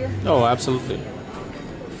watch you? Oh, absolutely.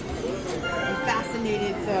 I'm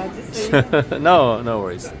fascinated, so just so you know. No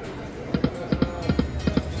worries.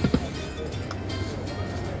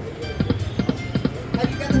 Have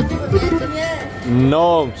you got the super mansion yet?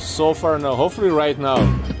 No, so far no. Hopefully right now. I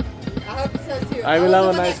hope so too. I will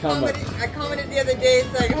have a nice comeback. I commented the other day,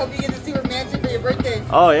 so I hope you get the super mansion for your birthday.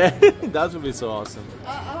 Oh yeah, that would be so awesome.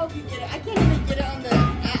 I hope you get it. I can't even get it on the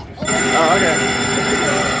app. Oh, okay.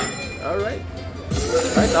 Alright.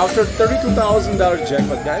 Right, after $32,000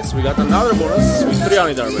 jackpot, guys, we got another bonus with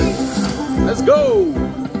 $300. Let's go!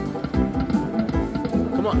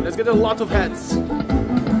 Come on, let's get a lot of heads.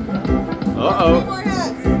 Uh-oh. More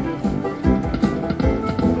hats.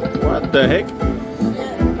 What the heck?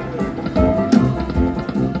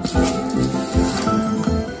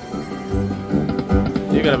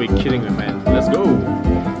 You gotta be kidding me, man. Let's go.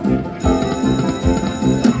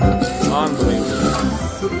 Unbelievable.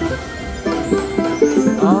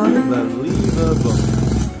 Unbelievable.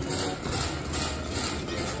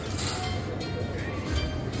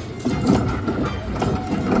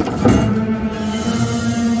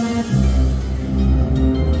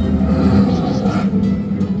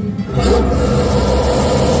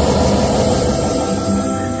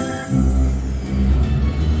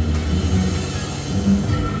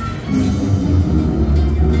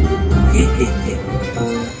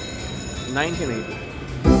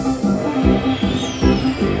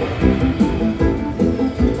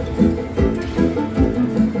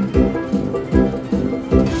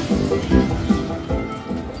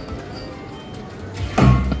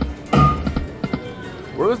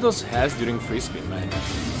 Where was those hats during free spin, man?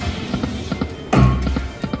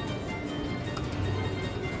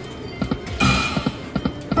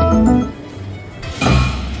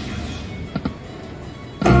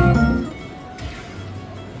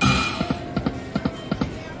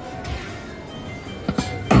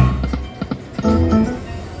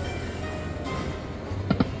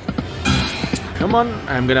 Come on,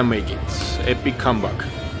 I'm gonna make it. Epic comeback.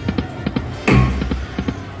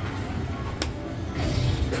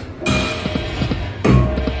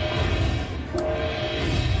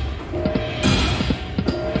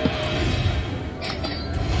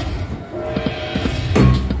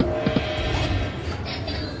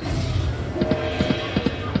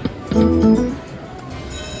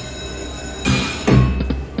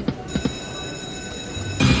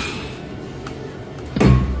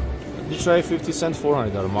 Try 50 cent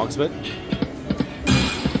 $400 max bet.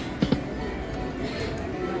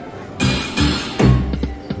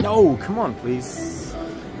 No, come on, please.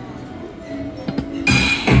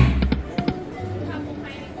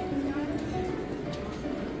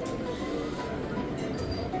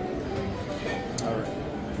 All right.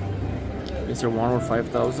 Is there one more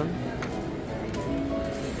 5,000?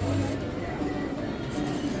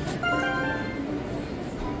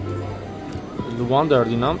 The one that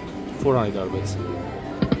already numbed. $400 bets.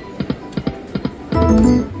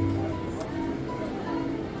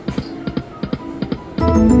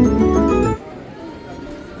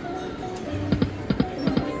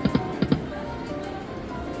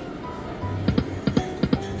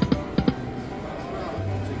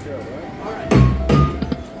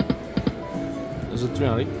 There's a $3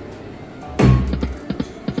 300.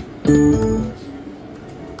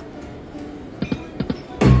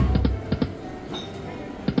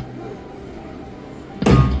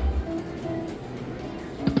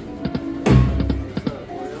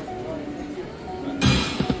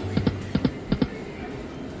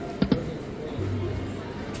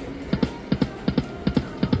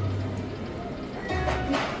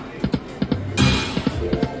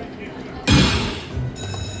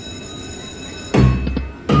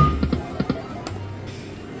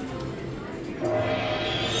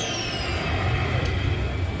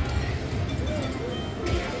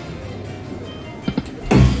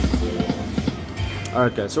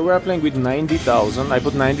 Alright guys, so we are playing with 90,000. I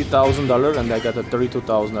put $90,000 and I got a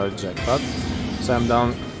 $32,000 jackpot. So I'm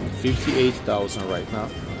down 58,000 right now.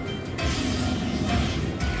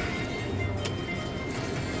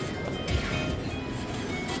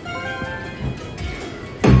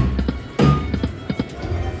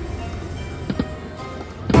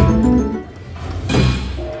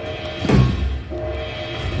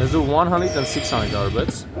 Let's do $100 and $600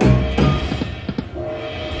 bets.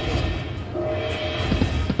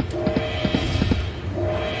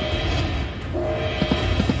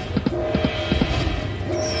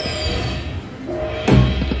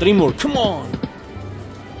 Three more, come on!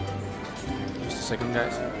 Just a second,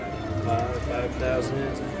 guys.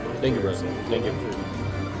 5,000. Thank you, brother. Thank you.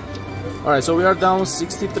 Alright, so we are down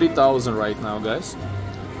 63,000 right now, guys.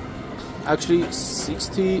 Actually,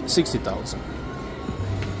 60,000.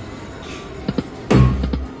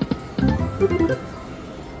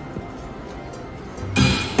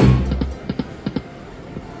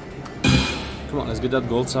 Come on, let's get that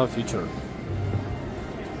gold star feature.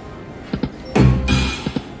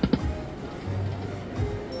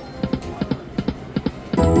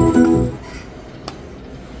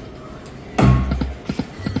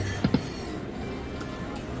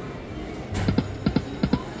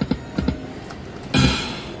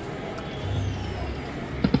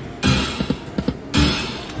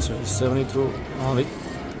 So 72 only.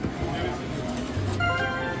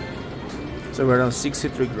 So we're on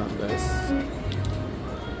 63 grand, guys.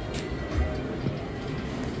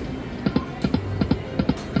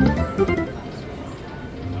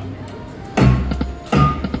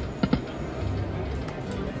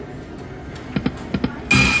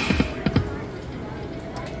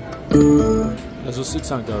 Let's do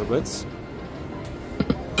 $600 bets.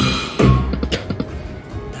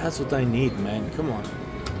 That's what I need, man. Come on.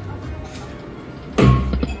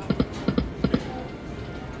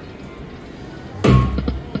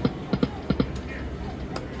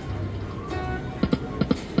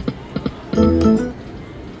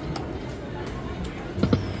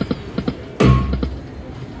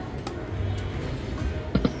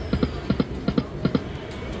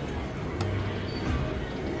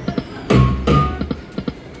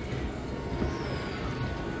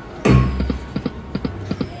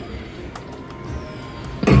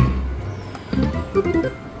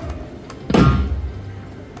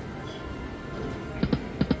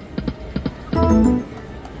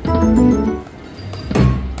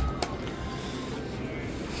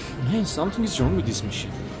 Man, something is wrong with this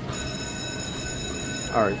machine.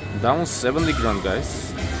 Alright, down 70 grand,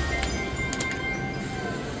 guys.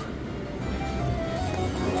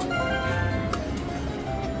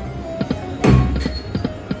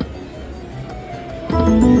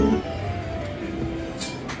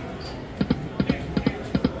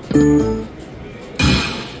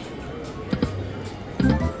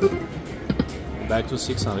 Back to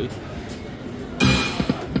 600.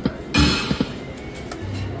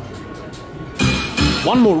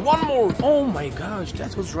 One more! Oh my gosh,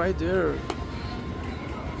 that was right there.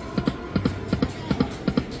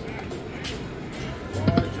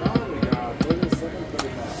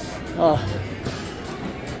 Oh.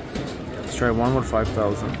 Let's try one more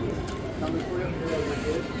 5,000.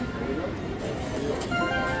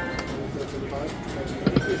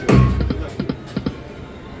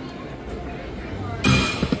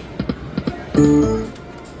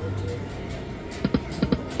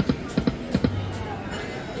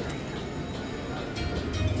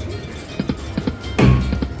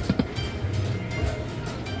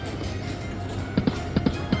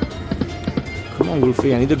 Come on,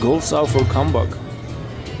 Wolfie, I need a gold sow for comeback.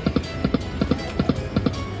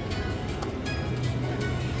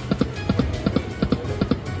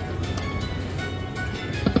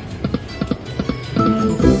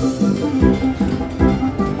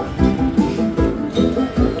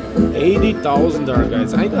 $80,000,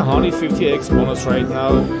 guys. I need a 150x bonus right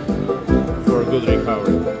now for a good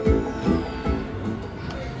recovery.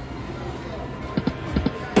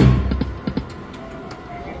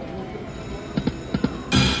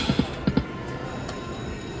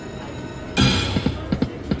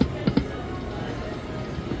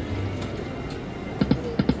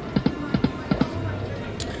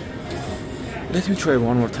 Let me try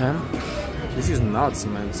one more time. This is nuts,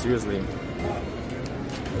 man, seriously.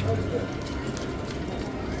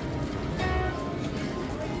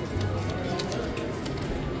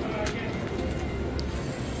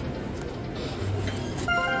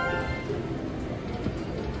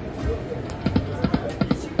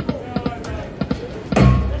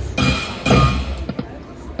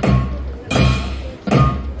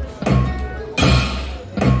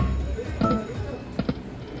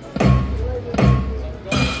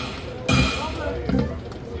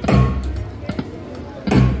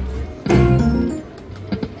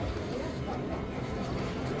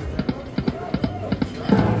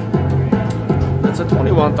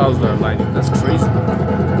 $21,000 lining. That's crazy.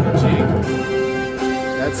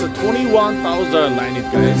 That's a $21,000 lining,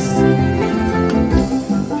 guys.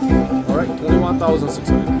 Alright,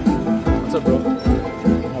 21,600. What's up, bro?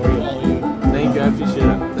 How are you? Thank you, I appreciate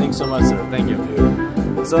it. Thanks so much, sir. Thank you.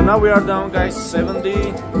 So now we are down, guys,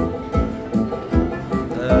 70.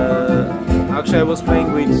 Actually, I was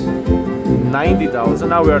playing with 90,000.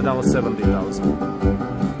 Now we are down with 70,000.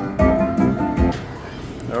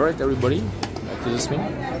 Alright, everybody. To the spin.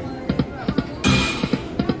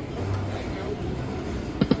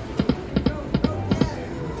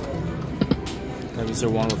 And these are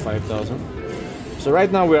one with 5,000. So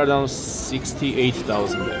right now we are down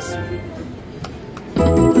 68,000, guys.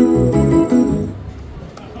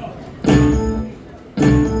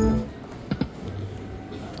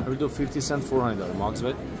 I will do 50 cent $400 max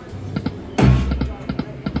bet.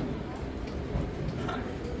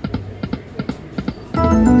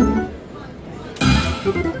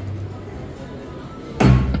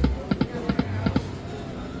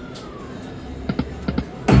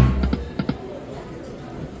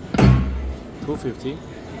 $250.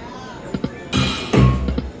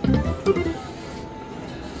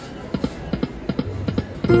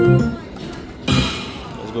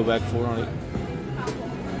 Let's go back 400.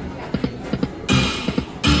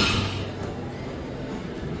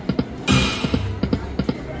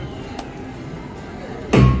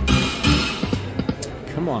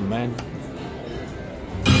 Come on, man.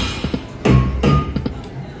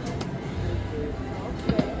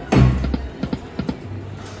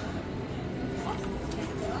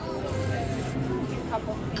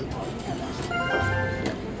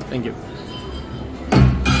 Thank you.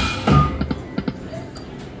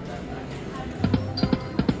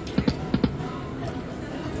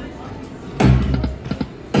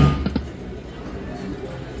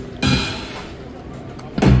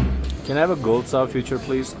 Can I have a gold saw future,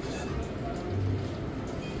 please?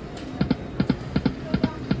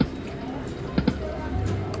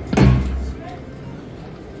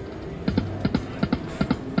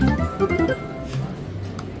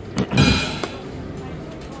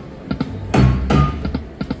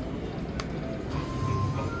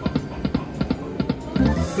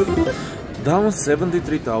 Down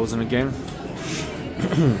 73,000 again.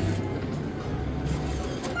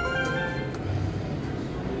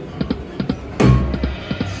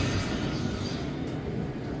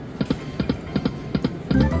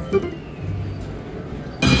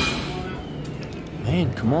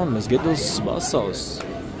 Man, come on, let's get those buzzsaws.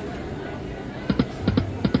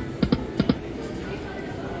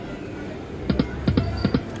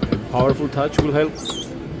 A powerful touch will help.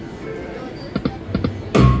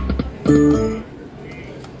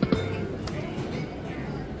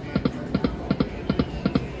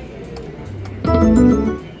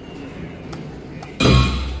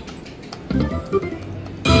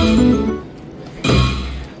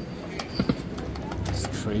 It's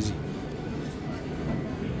crazy.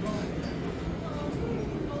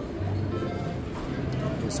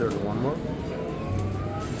 Insert one more.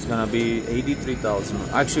 It's gonna be 83,000.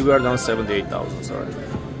 Actually, we are down 78,000. Sorry.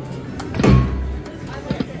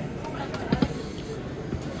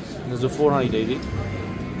 Let's do 480.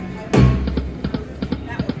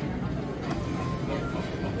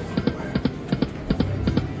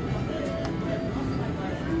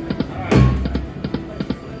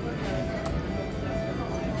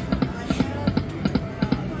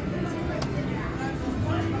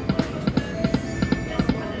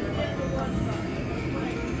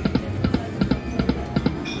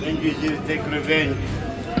 Take revenge.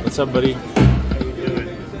 What's up, buddy?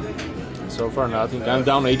 So far, nothing. I'm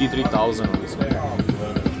down 83,000 on this one.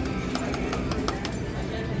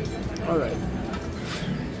 All right.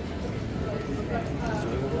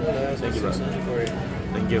 Thank you, brother.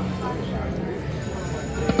 Thank you.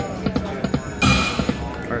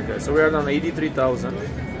 All right, guys. So we are down 83,000.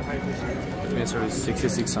 The answer is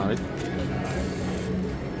 6,600.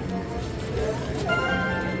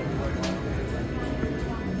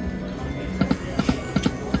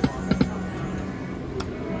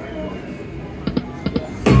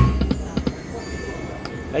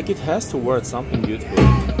 Like it has to work something beautiful.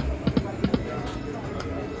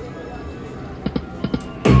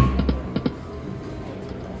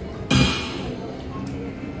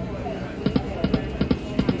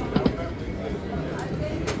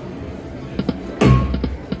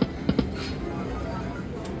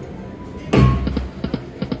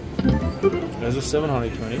 There's a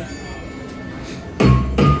 720.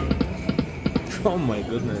 Oh my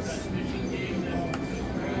goodness.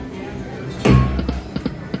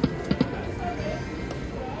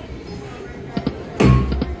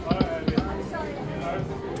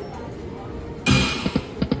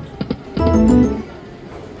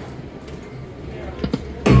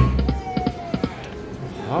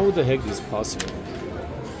 How the heck is possible?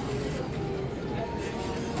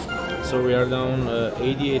 So we are down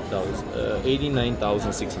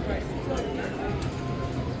 89,600.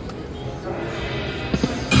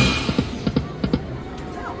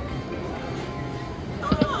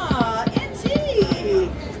 Ah, Auntie!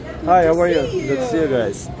 Hi, how are you? See Good to see you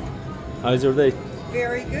guys. How's your day?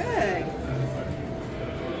 Very good.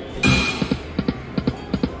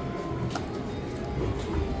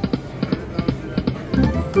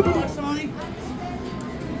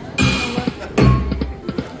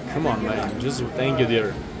 Come on, man. Just thank you,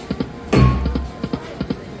 dear.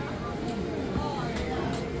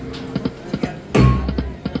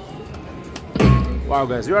 Wow,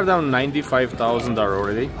 guys, we are down $95,000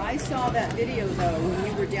 already. I saw that video though when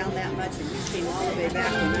you were down that much and you came all the way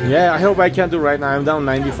back. Yeah, I hope I can do right now. I'm down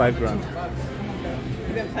 95 grand.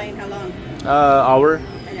 You've been playing how long? Hour.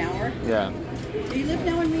 An hour? Yeah. Do you live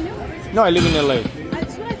now in Reno? No, I live in LA.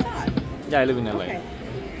 That's what I thought. Yeah, I live in LA. Okay.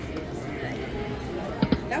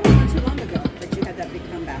 That was not too long ago that you had that big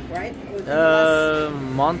comeback, right?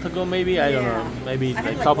 Month ago maybe. I don't know. Maybe I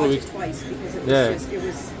had a couple of weeks. It twice because it was Yeah. just, it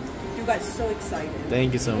was, you got so excited.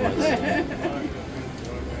 Thank you so much.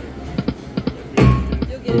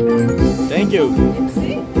 You'll get it back. Thank you.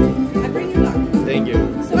 See? I bring you luck. Thank you.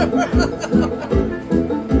 So,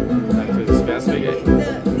 Back to this fast pay guy. the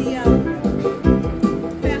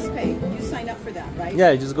fast pay, you sign up for that, right?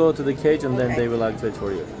 Yeah, just go to the cage and then Okay. they will activate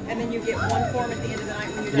for you. And then you get one form at the end of the night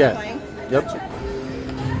when you're Yeah. done playing? Yep. Gotcha.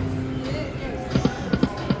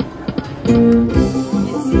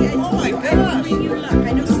 You see, I told you, I bring you luck.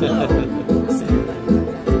 I know slow.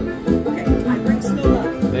 Okay, I bring slow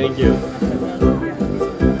luck. Thank you.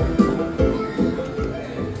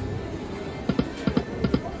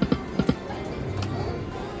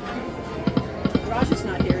 Raj is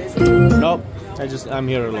not here, is he? Nope. I'm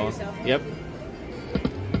here By alone. yourself? Yep.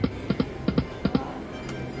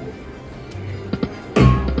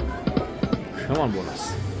 Come on,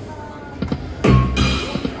 bonus.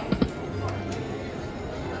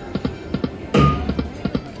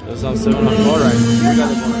 That's on 700. Alright. We got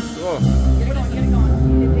the bonus. Oh. Get it going, get it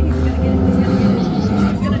going. He's gonna get it,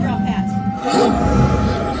 he's gonna drop hats.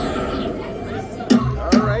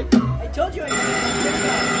 Alright. I told you I could.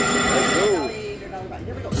 Let's go.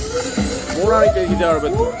 Here we go. $480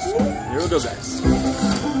 bet bonus. Here we go, guys.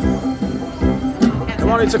 Come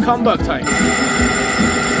on, it's a comeback time.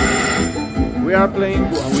 We are playing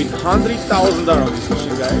with $100,000 on this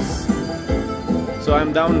machine, guys. So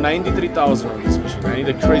I'm down 93,000 on this machine. I need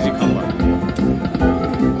a crazy comeback.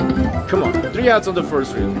 Come on, 3 outs on the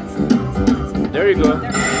first reel. There you go.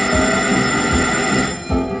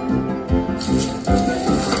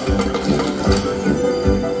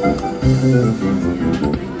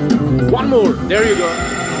 One more. There you go.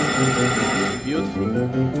 Beautiful.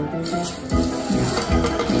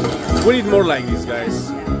 We need more like this, guys.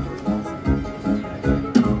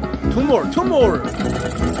 Two more.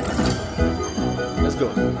 Let's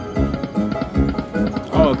go.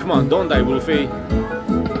 Oh, come on, don't die, Wolfie.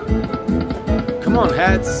 Come on,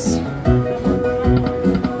 hats.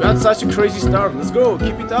 We had such a crazy start. Let's go,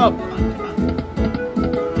 keep it up.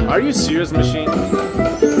 Are you serious, machine?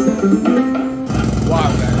 Wow,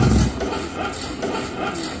 guys.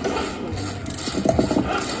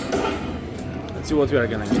 Let's see what we are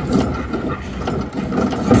gonna get.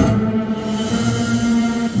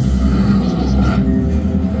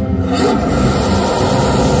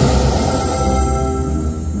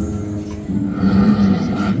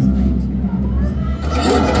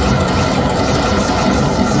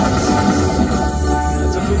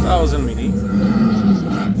 That's a 2000 mini.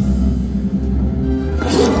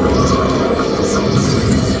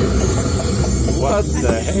 What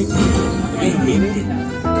the heck? Mini?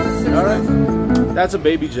 Alright. That's a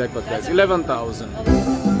baby jackpot, guys. 11,000.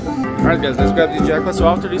 Alright, guys, let's grab this jackpot. So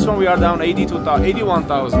after this one, we are down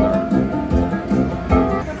 81,000.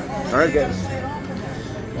 Alright, guys.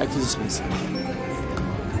 Back to the space.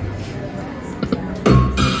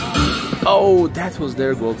 Oh, that was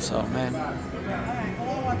their gold saw, man.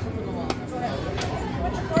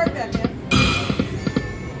 Put your card back in.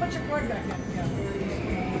 Put your card back in.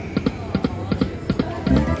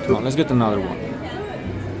 Yeah. Come on, let's get another one.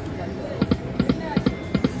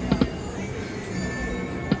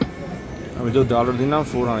 And we do dollar dinar,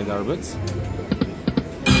 400 arbits.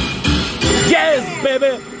 Yes,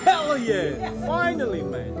 baby! Hell yeah! Finally,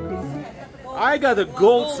 man. I got a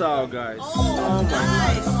gold saw, guys. Oh my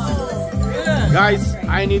god. Guys,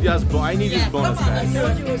 I need this bonus, guys.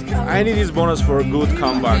 I need this bonus for a good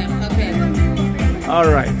comeback.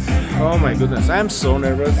 Alright. Oh my goodness, I'm so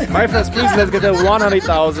nervous. My friends, please let's get a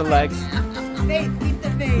 100,000 likes. Faith, keep the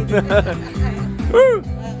faith.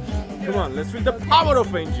 Come on, let's feel the power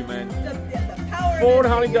of NG, man.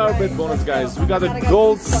 400 bet bonus, guys. We got a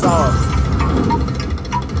gold saw.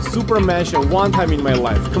 Super mansion one time in my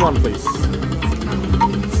life. Come on, please.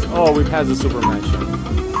 Oh, we passed the super mansion.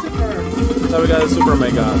 So we got a super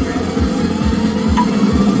mega.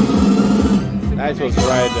 That was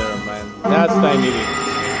right there, man. That's what I needed.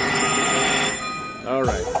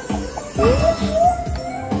 Alright.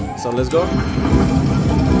 So let's go.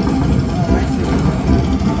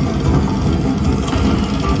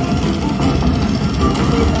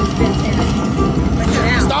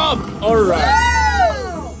 Stop! Alright.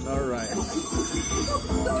 Alright.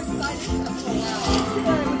 So excited.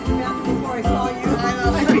 Before I saw you.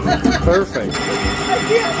 Perfect.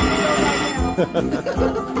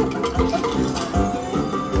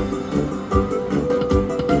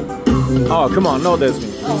 Oh, come on, no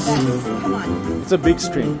Desmond. Come on. It's a big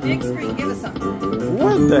screen. Big screen, give us something.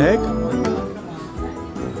 What the heck?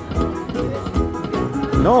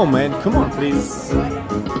 No, man, come on, please.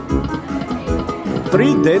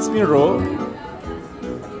 3 dead spin row.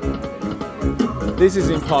 This is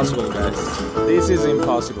impossible, guys. This is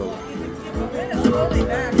impossible.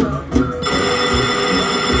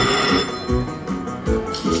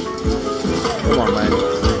 Come on, man.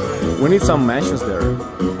 We need some mansions there.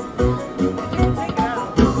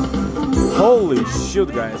 Holy shit,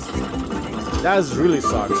 guys. That really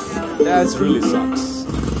sucks. That really sucks.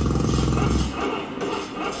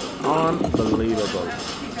 Unbelievable.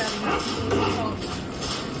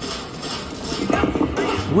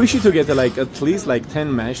 We should to get like at least like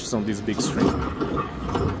 10 mansions on this big screen.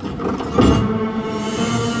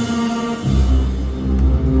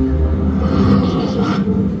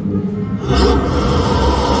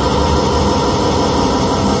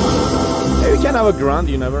 Hey, we can have a grand,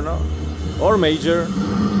 you never know. Or major. Or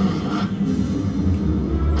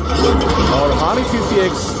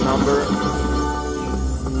 150x number.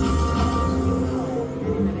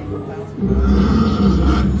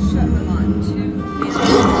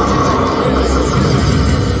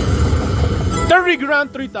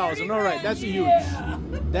 Grand 3,000. All right, that's a huge.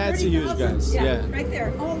 That's a huge, guys. Yeah. Right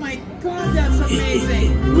there. Oh my god, that's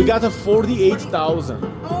amazing. We got a 48,000.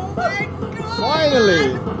 Oh my god.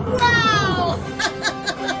 Finally. Wow.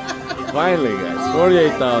 Finally, guys.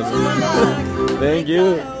 48,000. Thank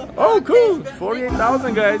you. Oh, cool.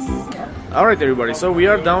 48,000, guys. All right, everybody. So we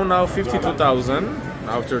are down now 52,000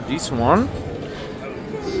 after this one.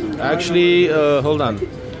 Actually, hold on.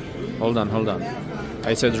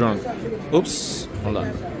 I said wrong. Oops. Hold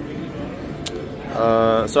on.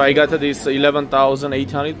 So I got this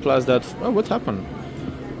 11,800 plus that. Oh, what happened?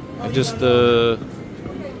 I just. Oh,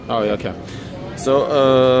 yeah, okay.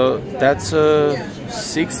 So that's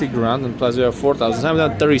 60 grand and plus we have 4,000. I'm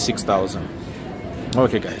at 36,000.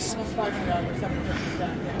 Okay, guys.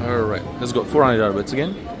 All right, let's go. 400 arbits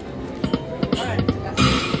again.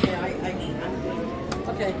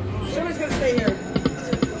 Okay. Somebody's gonna stay here.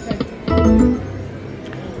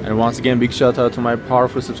 And once again, big shout out to my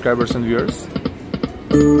powerful subscribers and viewers.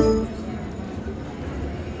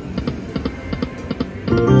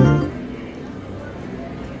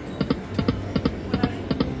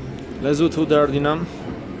 Let's do 2 dinam,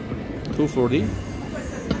 240.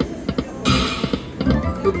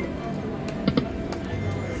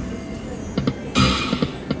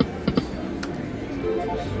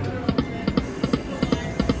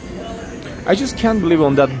 I just can't believe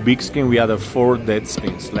on that big screen we had a 4 dead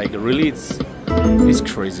spins. Like really, it's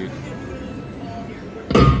crazy.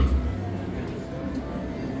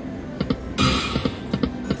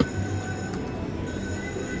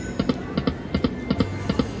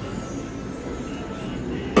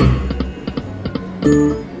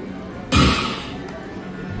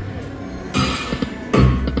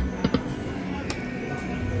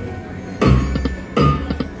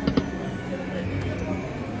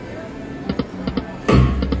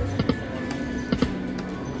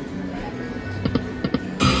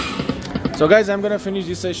 So guys, I'm gonna finish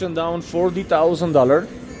this session down $40,000.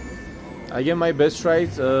 I gave my best try,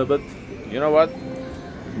 but you know what?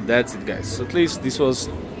 That's it, guys. At least this was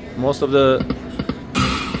most of the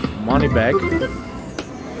money back. We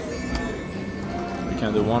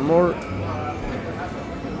can do one more.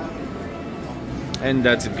 And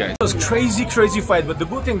that's it, guys. It was crazy fight, but the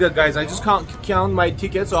good thing that, guys, I just can't count my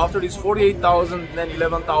tickets. So after this 48,000, then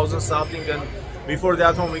 11,000 something, and before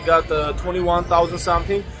that one we got 21,000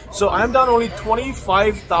 something. So I'm down only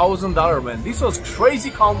 $25,000, man. This was crazy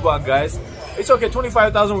comeback, guys. It's okay,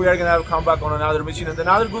 25,000. We are gonna have a comeback on another machine. And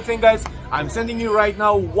another good thing, guys, I'm sending you right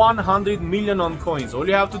now 100 million on coins. All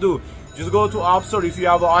you have to do, just go to App Store if you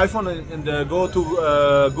have an iPhone, and go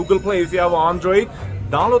to Google Play if you have an Android.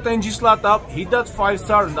 Download NG Slot app, hit that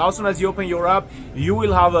 5-star, and as soon as you open your app, you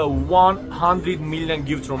will have a 100 million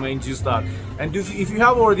gift from NG Slot. And if you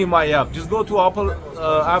have already my app, just go to Apple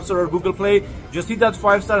App Store or Google Play, just hit that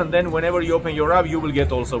 5-star, and then whenever you open your app, you will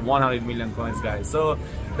get also 100 million coins, guys. So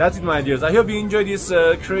that's it, my dears. I hope you enjoyed this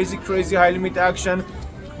crazy high limit action.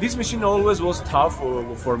 This machine always was tough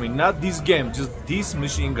for me, not this game, just this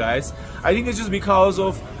machine, guys. I think it's just because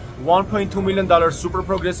of $1.2 million super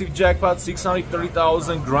progressive jackpot,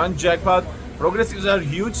 630,000 grand jackpot. Progressives are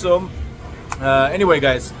huge. So anyway,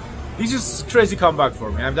 guys, this is crazy comeback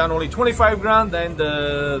for me. I've done only 25 grand, and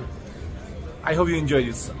I hope you enjoyed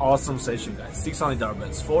this awesome session, guys. 600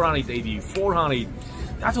 bets, 480, 400.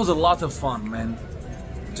 That was a lot of fun, man.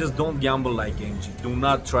 Just don't gamble like NG. Do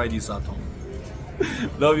not try this at home.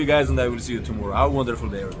 Love you guys, and I will see you tomorrow. Have a wonderful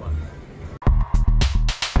day, everyone.